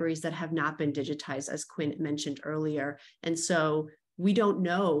in libraries that have not been digitized, as Quinn mentioned earlier. And so we don't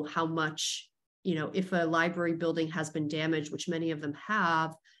know how much, if a library building has been damaged, which many of them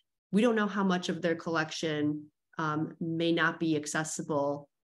have, we don't know how much of their collection may not be accessible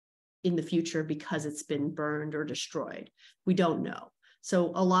in the future because it's been burned or destroyed. We don't know.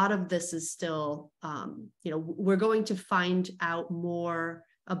 So a lot of this is still, we're going to find out more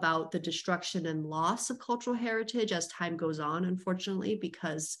about the destruction and loss of cultural heritage as time goes on, unfortunately,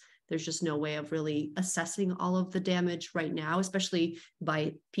 because there's just no way of really assessing all of the damage right now, especially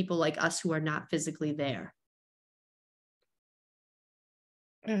by people like us who are not physically there.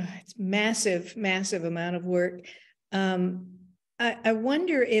 It's massive, massive amount of work. I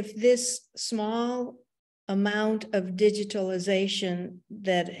wonder if this small amount of digitalization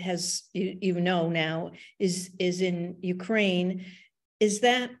that has, now is in Ukraine, is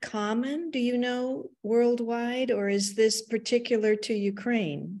that common, do you know, worldwide, or is this particular to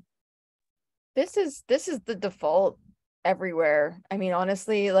Ukraine? This is the default everywhere. I mean,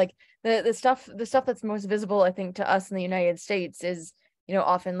 honestly, like the stuff that's most visible, I think, to us in the United States is,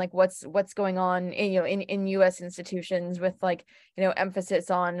 often like what's going on in US institutions with like,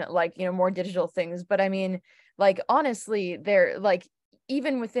 emphasis on like, more digital things. But I mean, like, honestly, they're like,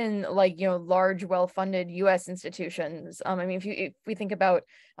 even within like, large, well-funded US institutions, I mean, if we think about,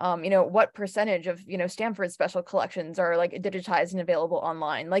 what percentage of, Stanford's special collections are like digitized and available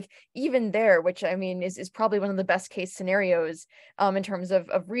online, like even there, which I mean, is probably one of the best case scenarios in terms of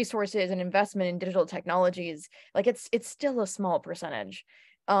resources and investment in digital technologies, like it's still a small percentage.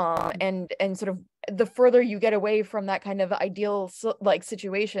 And sort of the further you get away from that kind of ideal like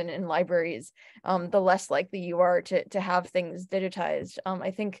situation in libraries, the less likely you are to have things digitized.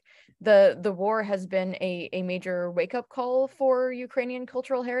 I think the war has been a major wake-up call for Ukrainian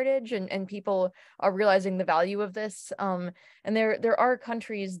cultural heritage, and people are realizing the value of this. And there are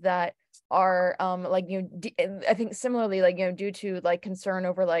countries that are like, I think similarly, like, due to like concern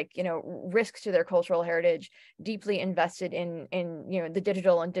over like, risks to their cultural heritage, deeply invested in the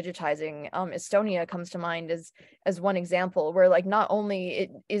digital and digitizing. Estonia comes to mind as one example where like not only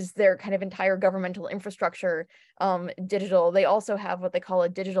is their kind of entire governmental infrastructure digital, they also have what they call a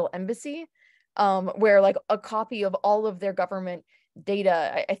digital embassy, where like a copy of all of their government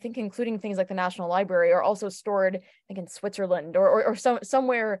data, I think including things like the National Library, are also stored, I think, in Switzerland or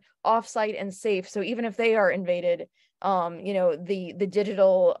somewhere offsite and safe. So even if they are invaded, the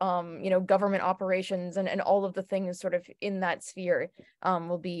digital government operations and all of the things sort of in that sphere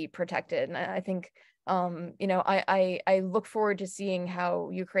will be protected. And I think I look forward to seeing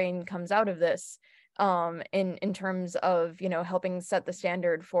how Ukraine comes out of this in terms of helping set the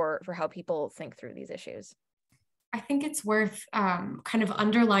standard for how people think through these issues. I think it's worth kind of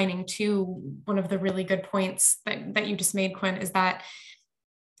underlining too, one of the really good points that you just made, Quinn, is that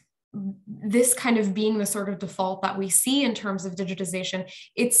this kind of being the sort of default that we see in terms of digitization,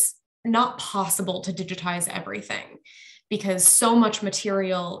 it's not possible to digitize everything because so much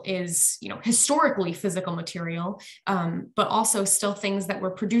material is, historically physical material, but also still things that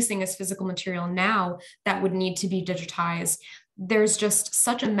we're producing as physical material now that would need to be digitized. There's just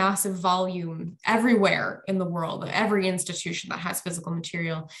such a massive volume everywhere in the world, every institution that has physical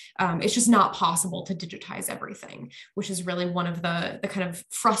material. It's just not possible to digitize everything, which is really one of the kind of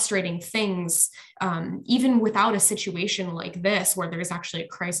frustrating things, even without a situation like this, where there's actually a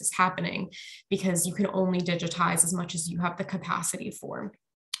crisis happening, because you can only digitize as much as you have the capacity for.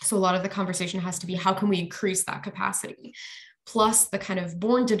 So a lot of the conversation has to be, how can we increase that capacity? Plus the kind of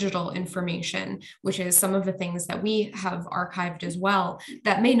born digital information, which is some of the things that we have archived as well,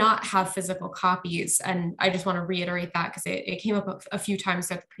 that may not have physical copies. And I just want to reiterate that because it came up a few times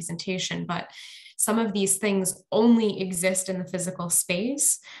throughout the presentation, but some of these things only exist in the physical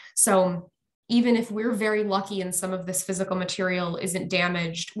space. So even if we're very lucky and some of this physical material isn't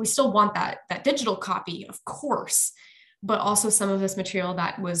damaged, we still want that digital copy, of course, but also some of this material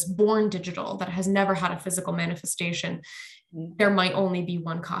that was born digital, that has never had a physical manifestation. There might only be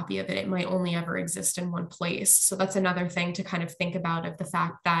one copy of it. It might only ever exist in one place. So that's another thing to kind of think about, of the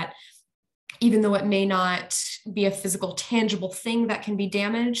fact that even though it may not be a physical, tangible thing that can be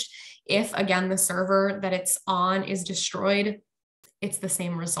damaged, if again, the server that it's on is destroyed, it's the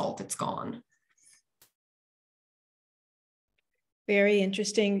same result, it's gone. Very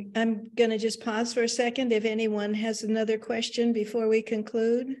interesting. I'm going to just pause for a second if anyone has another question before we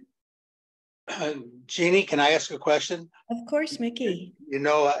conclude. Jeannie, can I ask a question? Of course, Mickey. And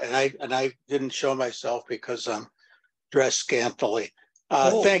I didn't show myself because I'm dressed scantily.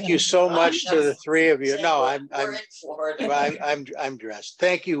 Thank you so much to the three of you. No, I'm dressed.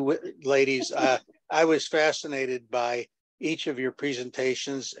 Thank you, ladies. I was fascinated by each of your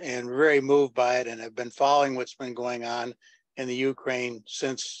presentations and very moved by it, and I've been following what's been going on in the Ukraine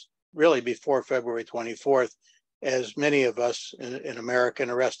since really before February 24th. As many of us in America and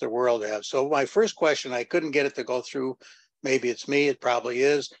the rest of the world have. So my first question, I couldn't get it to go through. Maybe it's me, it probably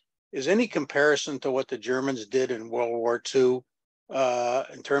is any comparison to what the Germans did in World War II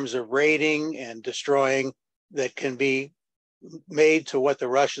in terms of raiding and destroying that can be made to what the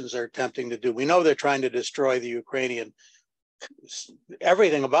Russians are attempting to do? We know they're trying to destroy the Ukrainian,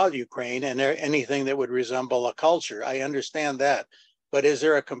 everything about Ukraine and anything that would resemble a culture. I understand that. But is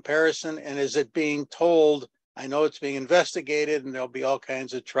there a comparison, and is it being told? I know it's being investigated and there'll be all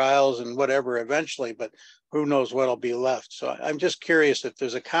kinds of trials and whatever eventually, but who knows what'll be left. So I'm just curious if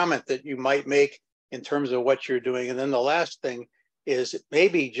there's a comment that you might make in terms of what you're doing. And then the last thing is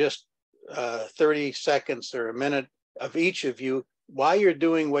maybe just 30 seconds or a minute of each of you, why you're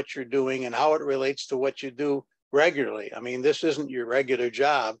doing what you're doing and how it relates to what you do regularly. I mean, this isn't your regular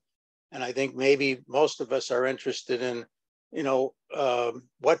job. And I think maybe most of us are interested in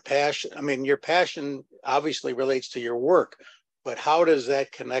what passion, I mean, your passion obviously relates to your work, but how does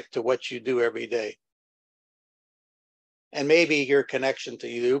that connect to what you do every day? And maybe your connection to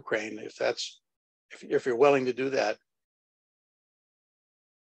Ukraine, if you're willing to do that.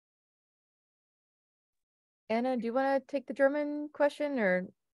 Anna, do you want to take the German question, or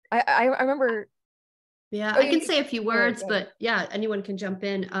I remember? Yeah, I can say a few words, but yeah, anyone can jump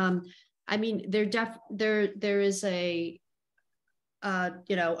in. I mean, there is a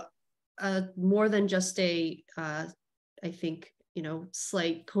more than just a I think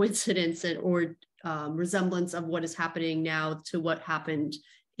slight coincidence or resemblance of what is happening now to what happened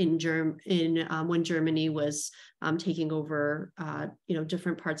when Germany was taking over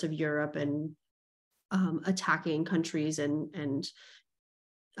different parts of Europe and attacking countries, and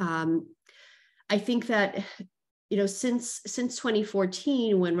I think that since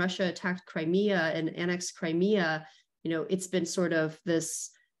 2014, when Russia attacked Crimea and annexed Crimea, it's been sort of this,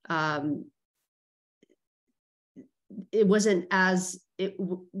 it wasn't as,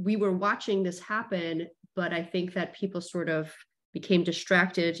 we were watching this happen, but I think that people sort of became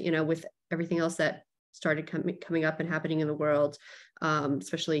distracted, with everything else that started coming up and happening in the world,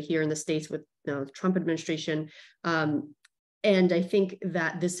 especially here in the States with the Trump administration. And I think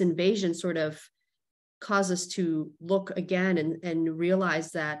that this invasion sort of caused us to look again and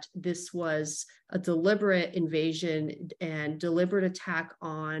realize that this was a deliberate invasion and deliberate attack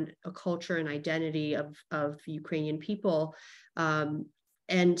on a culture and identity of Ukrainian people.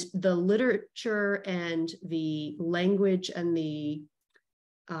 And the literature and the language and the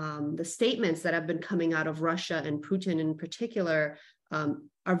statements that have been coming out of Russia and Putin in particular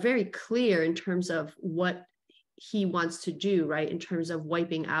are very clear in terms of what he wants to do, right? In terms of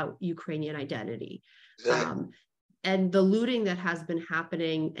wiping out Ukrainian identity. Exactly. And the looting that has been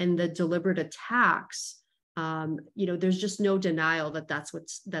happening and the deliberate attacks, there's just no denial that that's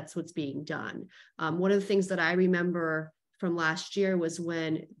what's being done. One of the things that I remember from last year was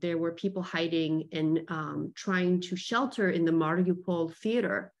when there were people hiding and trying to shelter in the Mariupol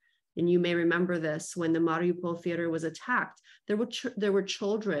theater. And you may remember this, when the Mariupol theater was attacked, there were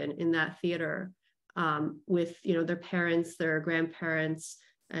children in that theater with their parents, their grandparents,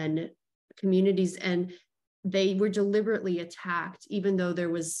 and communities, and they were deliberately attacked, even though there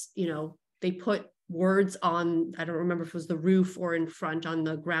was, they put words on, I don't remember if it was the roof or in front on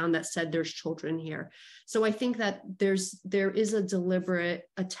the ground that said there's children here. So I think that there is a deliberate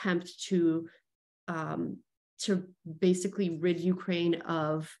attempt to basically rid Ukraine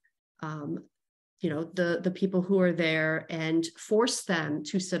of the people who are there and force them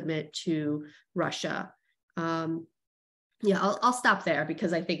to submit to Russia. I'll stop there,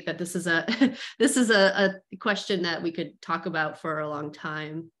 because I think that this is a question that we could talk about for a long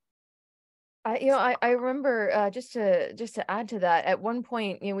time. I remember just to add to that, at one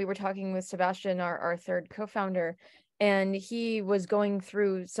point, we were talking with Sebastian, our third co-founder, and he was going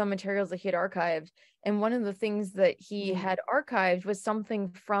through some materials that he had archived. And one of the things that he had archived was something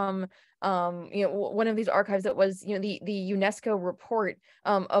from one of these archives that was, the UNESCO report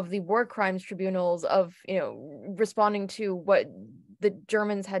of the war crimes tribunals of, responding to what the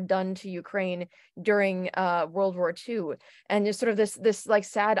Germans had done to Ukraine during World War II. And just sort of this like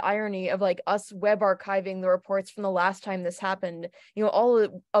sad irony of like us web archiving the reports from the last time this happened,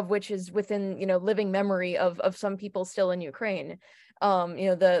 all of which is within, living memory of some people still in Ukraine,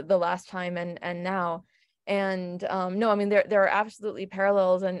 the last time and now. And no, I mean, there are absolutely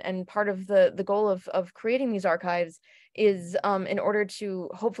parallels, and part of the goal of creating these archives is in order to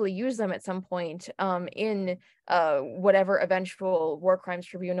hopefully use them at some point in whatever eventual war crimes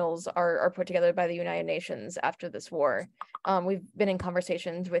tribunals are put together by the United Nations after this war. We've been in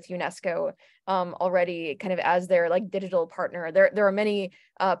conversations with UNESCO already, kind of as their like digital partner. There are many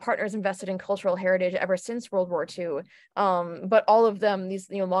partners invested in cultural heritage ever since World War II, but all of them, these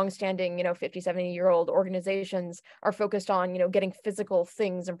longstanding 50, 70-year-old organizations, are focused on getting physical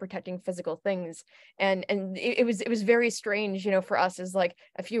things and protecting physical things. And it was very strange for us as like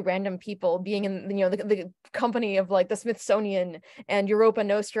a few random people being in the company of like the Smithsonian and Europa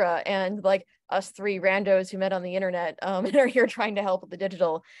Nostra and like us three randos who met on the internet and are here trying to help with the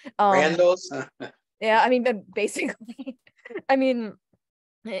digital. Randos? Yeah, I mean, basically, I mean,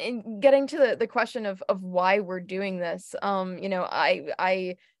 getting to the question of why we're doing this,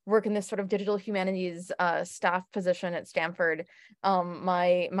 I work in this sort of digital humanities staff position at Stanford.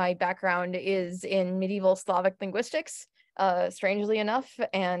 My background is in medieval Slavic linguistics, strangely enough,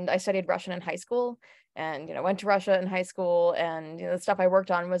 and I studied Russian in high school. And went to Russia in high school, and the stuff I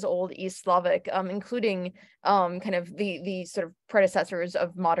worked on was Old East Slavic, including kind of the sort of predecessors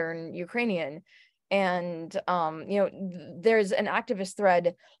of modern Ukrainian. And there's an activist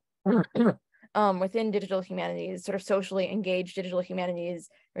thread within digital humanities, sort of socially engaged digital humanities.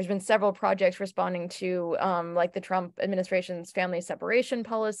 There's been several projects responding to like the Trump administration's family separation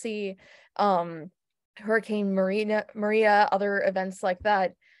policy, Hurricane Maria, other events like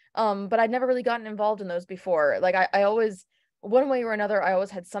that. But I'd never really gotten involved in those before. Like I always, one way or another, I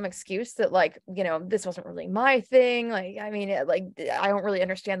always had some excuse that like, this wasn't really my thing. Like, I mean, I don't really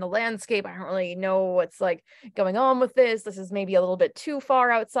understand the landscape. I don't really know what's like going on with this. This is maybe a little bit too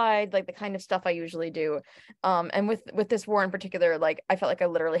far outside, like the kind of stuff I usually do. And with this war in particular, like I felt like I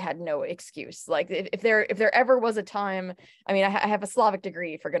literally had no excuse. Like if there ever was a time, I mean, I have a Slavic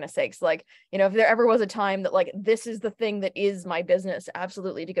degree, for goodness sakes. Like, if there ever was a time that like, this is the thing that is my business,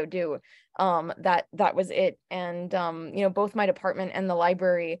 absolutely to go do, that was it. And, both both my department and the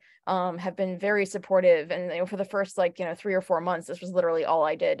library have been very supportive. And for the first 3 or 4 months, this was literally all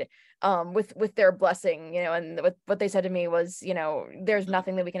I did, with their blessing, and what they said to me was, there's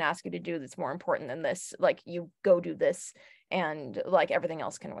nothing that we can ask you to do that's more important than this. You go do this, and everything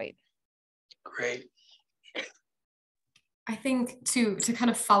else can wait. Great. I think to kind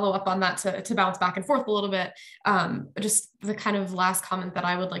of follow up on that, to bounce back and forth a little bit, just the kind of last comment that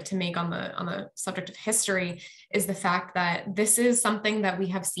I would like to make on the subject of history is the fact that this is something that we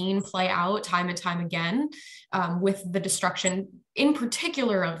have seen play out time and time again, with the destruction in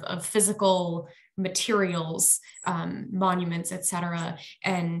particular of physical materials, monuments, etc.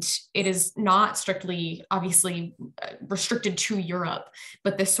 And it is not strictly, obviously, restricted to Europe,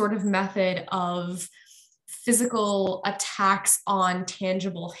 but this sort of method of physical attacks on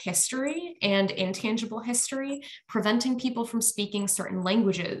tangible history and intangible history, preventing people from speaking certain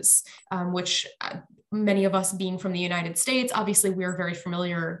languages, which many of us being from the United States, obviously we're very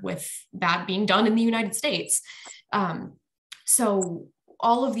familiar with that being done in the United States. So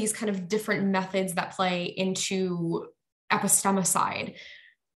all of these kind of different methods that play into epistemicide,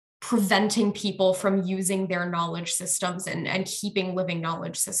 preventing people from using their knowledge systems and keeping living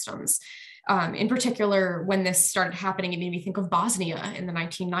knowledge systems. In particular, when this started happening, it made me think of Bosnia in the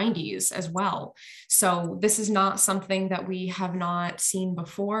 1990s as well. So this is not something that we have not seen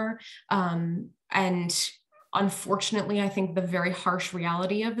before. And unfortunately, I think the very harsh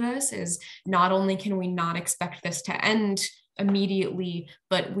reality of this is not only can we not expect this to end immediately,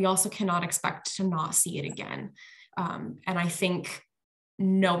 but we also cannot expect to not see it again. And I think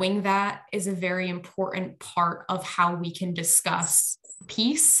knowing that is a very important part of how we can discuss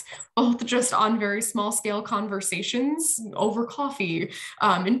peace, both just on very small scale conversations over coffee,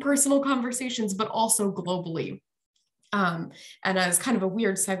 in personal conversations, but also globally. And as kind of a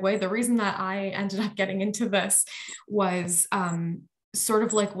weird segue, the reason that I ended up getting into this was sort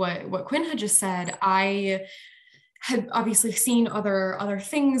of like what Quinn had just said. I had obviously seen other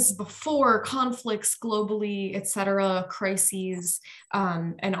things before, conflicts globally, etc., crises,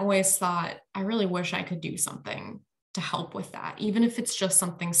 and always thought, I really wish I could do something to help with that, even if it's just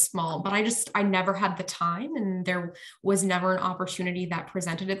something small. But I never had the time, and there was never an opportunity that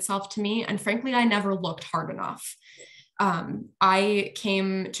presented itself to me. And frankly, I never looked hard enough. I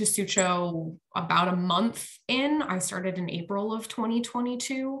came to SUCHO about a month in. I started in April of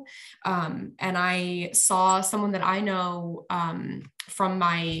 2022. And I saw someone that I know from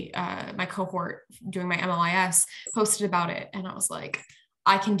my my cohort doing my MLIS posted about it. And I was like,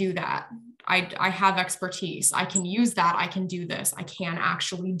 I can do that. I have expertise. I can use that. I can do this. I can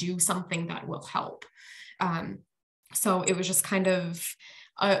actually do something that will help. So it was just kind of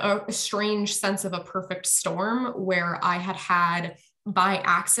a strange sense of a perfect storm where I had by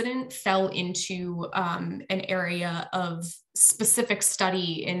accident fell into an area of specific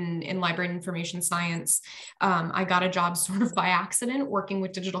study in library and information science. I got a job sort of by accident working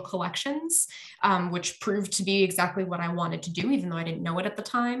with digital collections, which proved to be exactly what I wanted to do, even though I didn't know it at the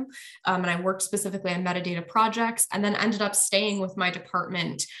time. And I worked specifically on metadata projects, and then ended up staying with my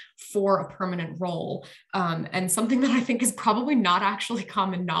department for a permanent role. And something that I think is probably not actually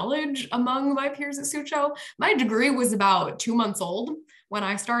common knowledge among my peers at SUCHO, my degree was about 2 months old when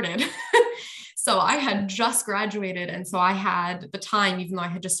I started. So I had just graduated, and so I had the time, even though I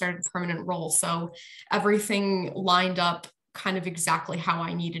had just started a permanent role. So everything lined up kind of exactly how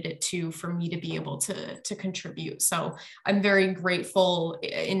I needed it to for me to be able to contribute. So I'm very grateful,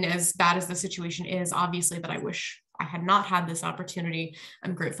 in as bad as the situation is, obviously, that I wish I had not had this opportunity.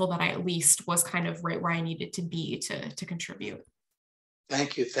 I'm grateful that I at least was kind of right where I needed to be to contribute.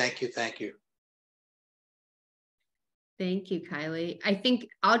 Thank you, thank you, thank you. Thank you, Kylie. I think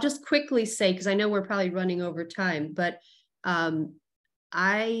I'll just quickly say, because I know we're probably running over time, but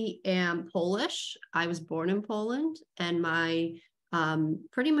I am Polish. I was born in Poland, and my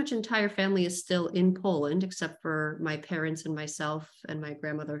pretty much entire family is still in Poland, except for my parents and myself and my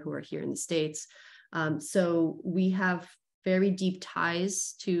grandmother, who are here in the States. So we have very deep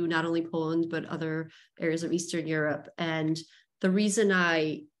ties to not only Poland, but other areas of Eastern Europe. And the reason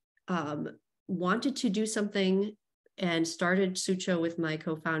I wanted to do something and started SUCHO with my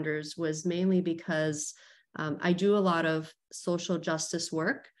co-founders was mainly because I do a lot of social justice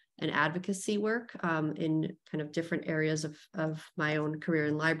work and advocacy work in kind of different areas of my own career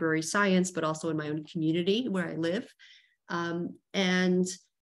in library science, but also in my own community where I live. And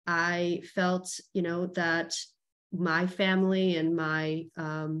I felt, that my family and my,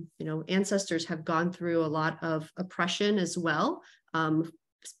 ancestors have gone through a lot of oppression as well,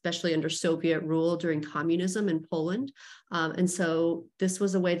 especially under Soviet rule during communism in Poland. And so this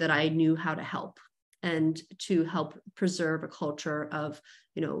was a way that I knew how to help. and to help preserve a culture of,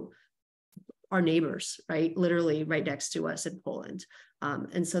 our neighbors, right? Literally right next to us in Poland.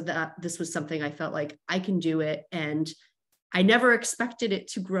 And so that this was something I felt like I can do it. And I never expected it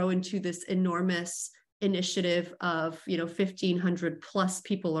to grow into this enormous initiative of, 1,500 plus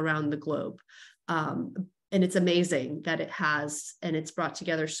people around the globe. And it's amazing that it has, and it's brought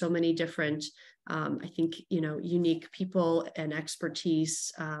together so many different, I think, unique people and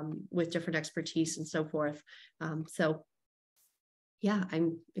expertise, with different expertise and so forth. So yeah,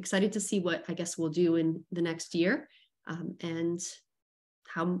 I'm excited to see what I guess we'll do in the next year, and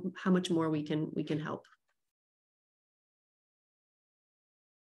how much more we can help.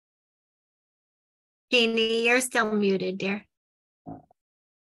 Jeannie, you're still muted, dear.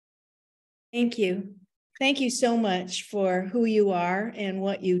 Thank you. Thank you so much for who you are and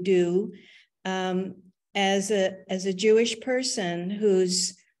what you do. As a Jewish person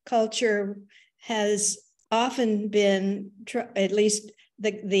whose culture has often been, at least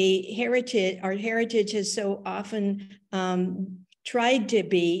the heritage, our heritage has so often tried to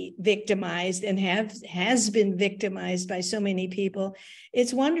be victimized and has been victimized by so many people.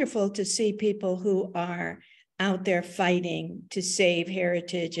 It's wonderful to see people who are out there fighting to save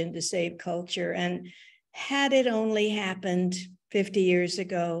heritage and to save culture. And had it only happened 50 years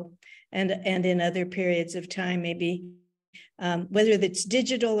ago and in other periods of time, maybe, whether it's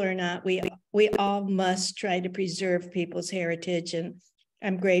digital or not, we all must try to preserve people's heritage. And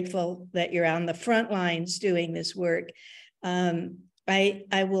I'm grateful that you're on the front lines doing this work. I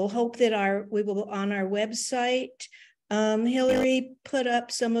will hope that we will on our website, Hillary, put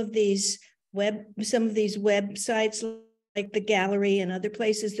up some of these websites like the gallery and other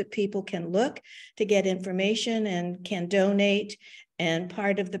places that people can look to get information and can donate. And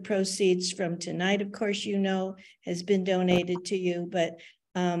part of the proceeds from tonight, of course, has been donated to you. But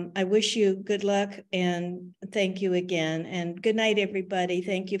I wish you good luck and thank you again. And good night, everybody.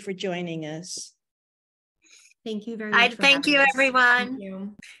 Thank you for joining us. Thank you very much. Thank you, everyone.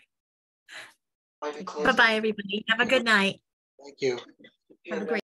 Thank you. Bye-bye, everybody. Have a good night. Thank you. Have a great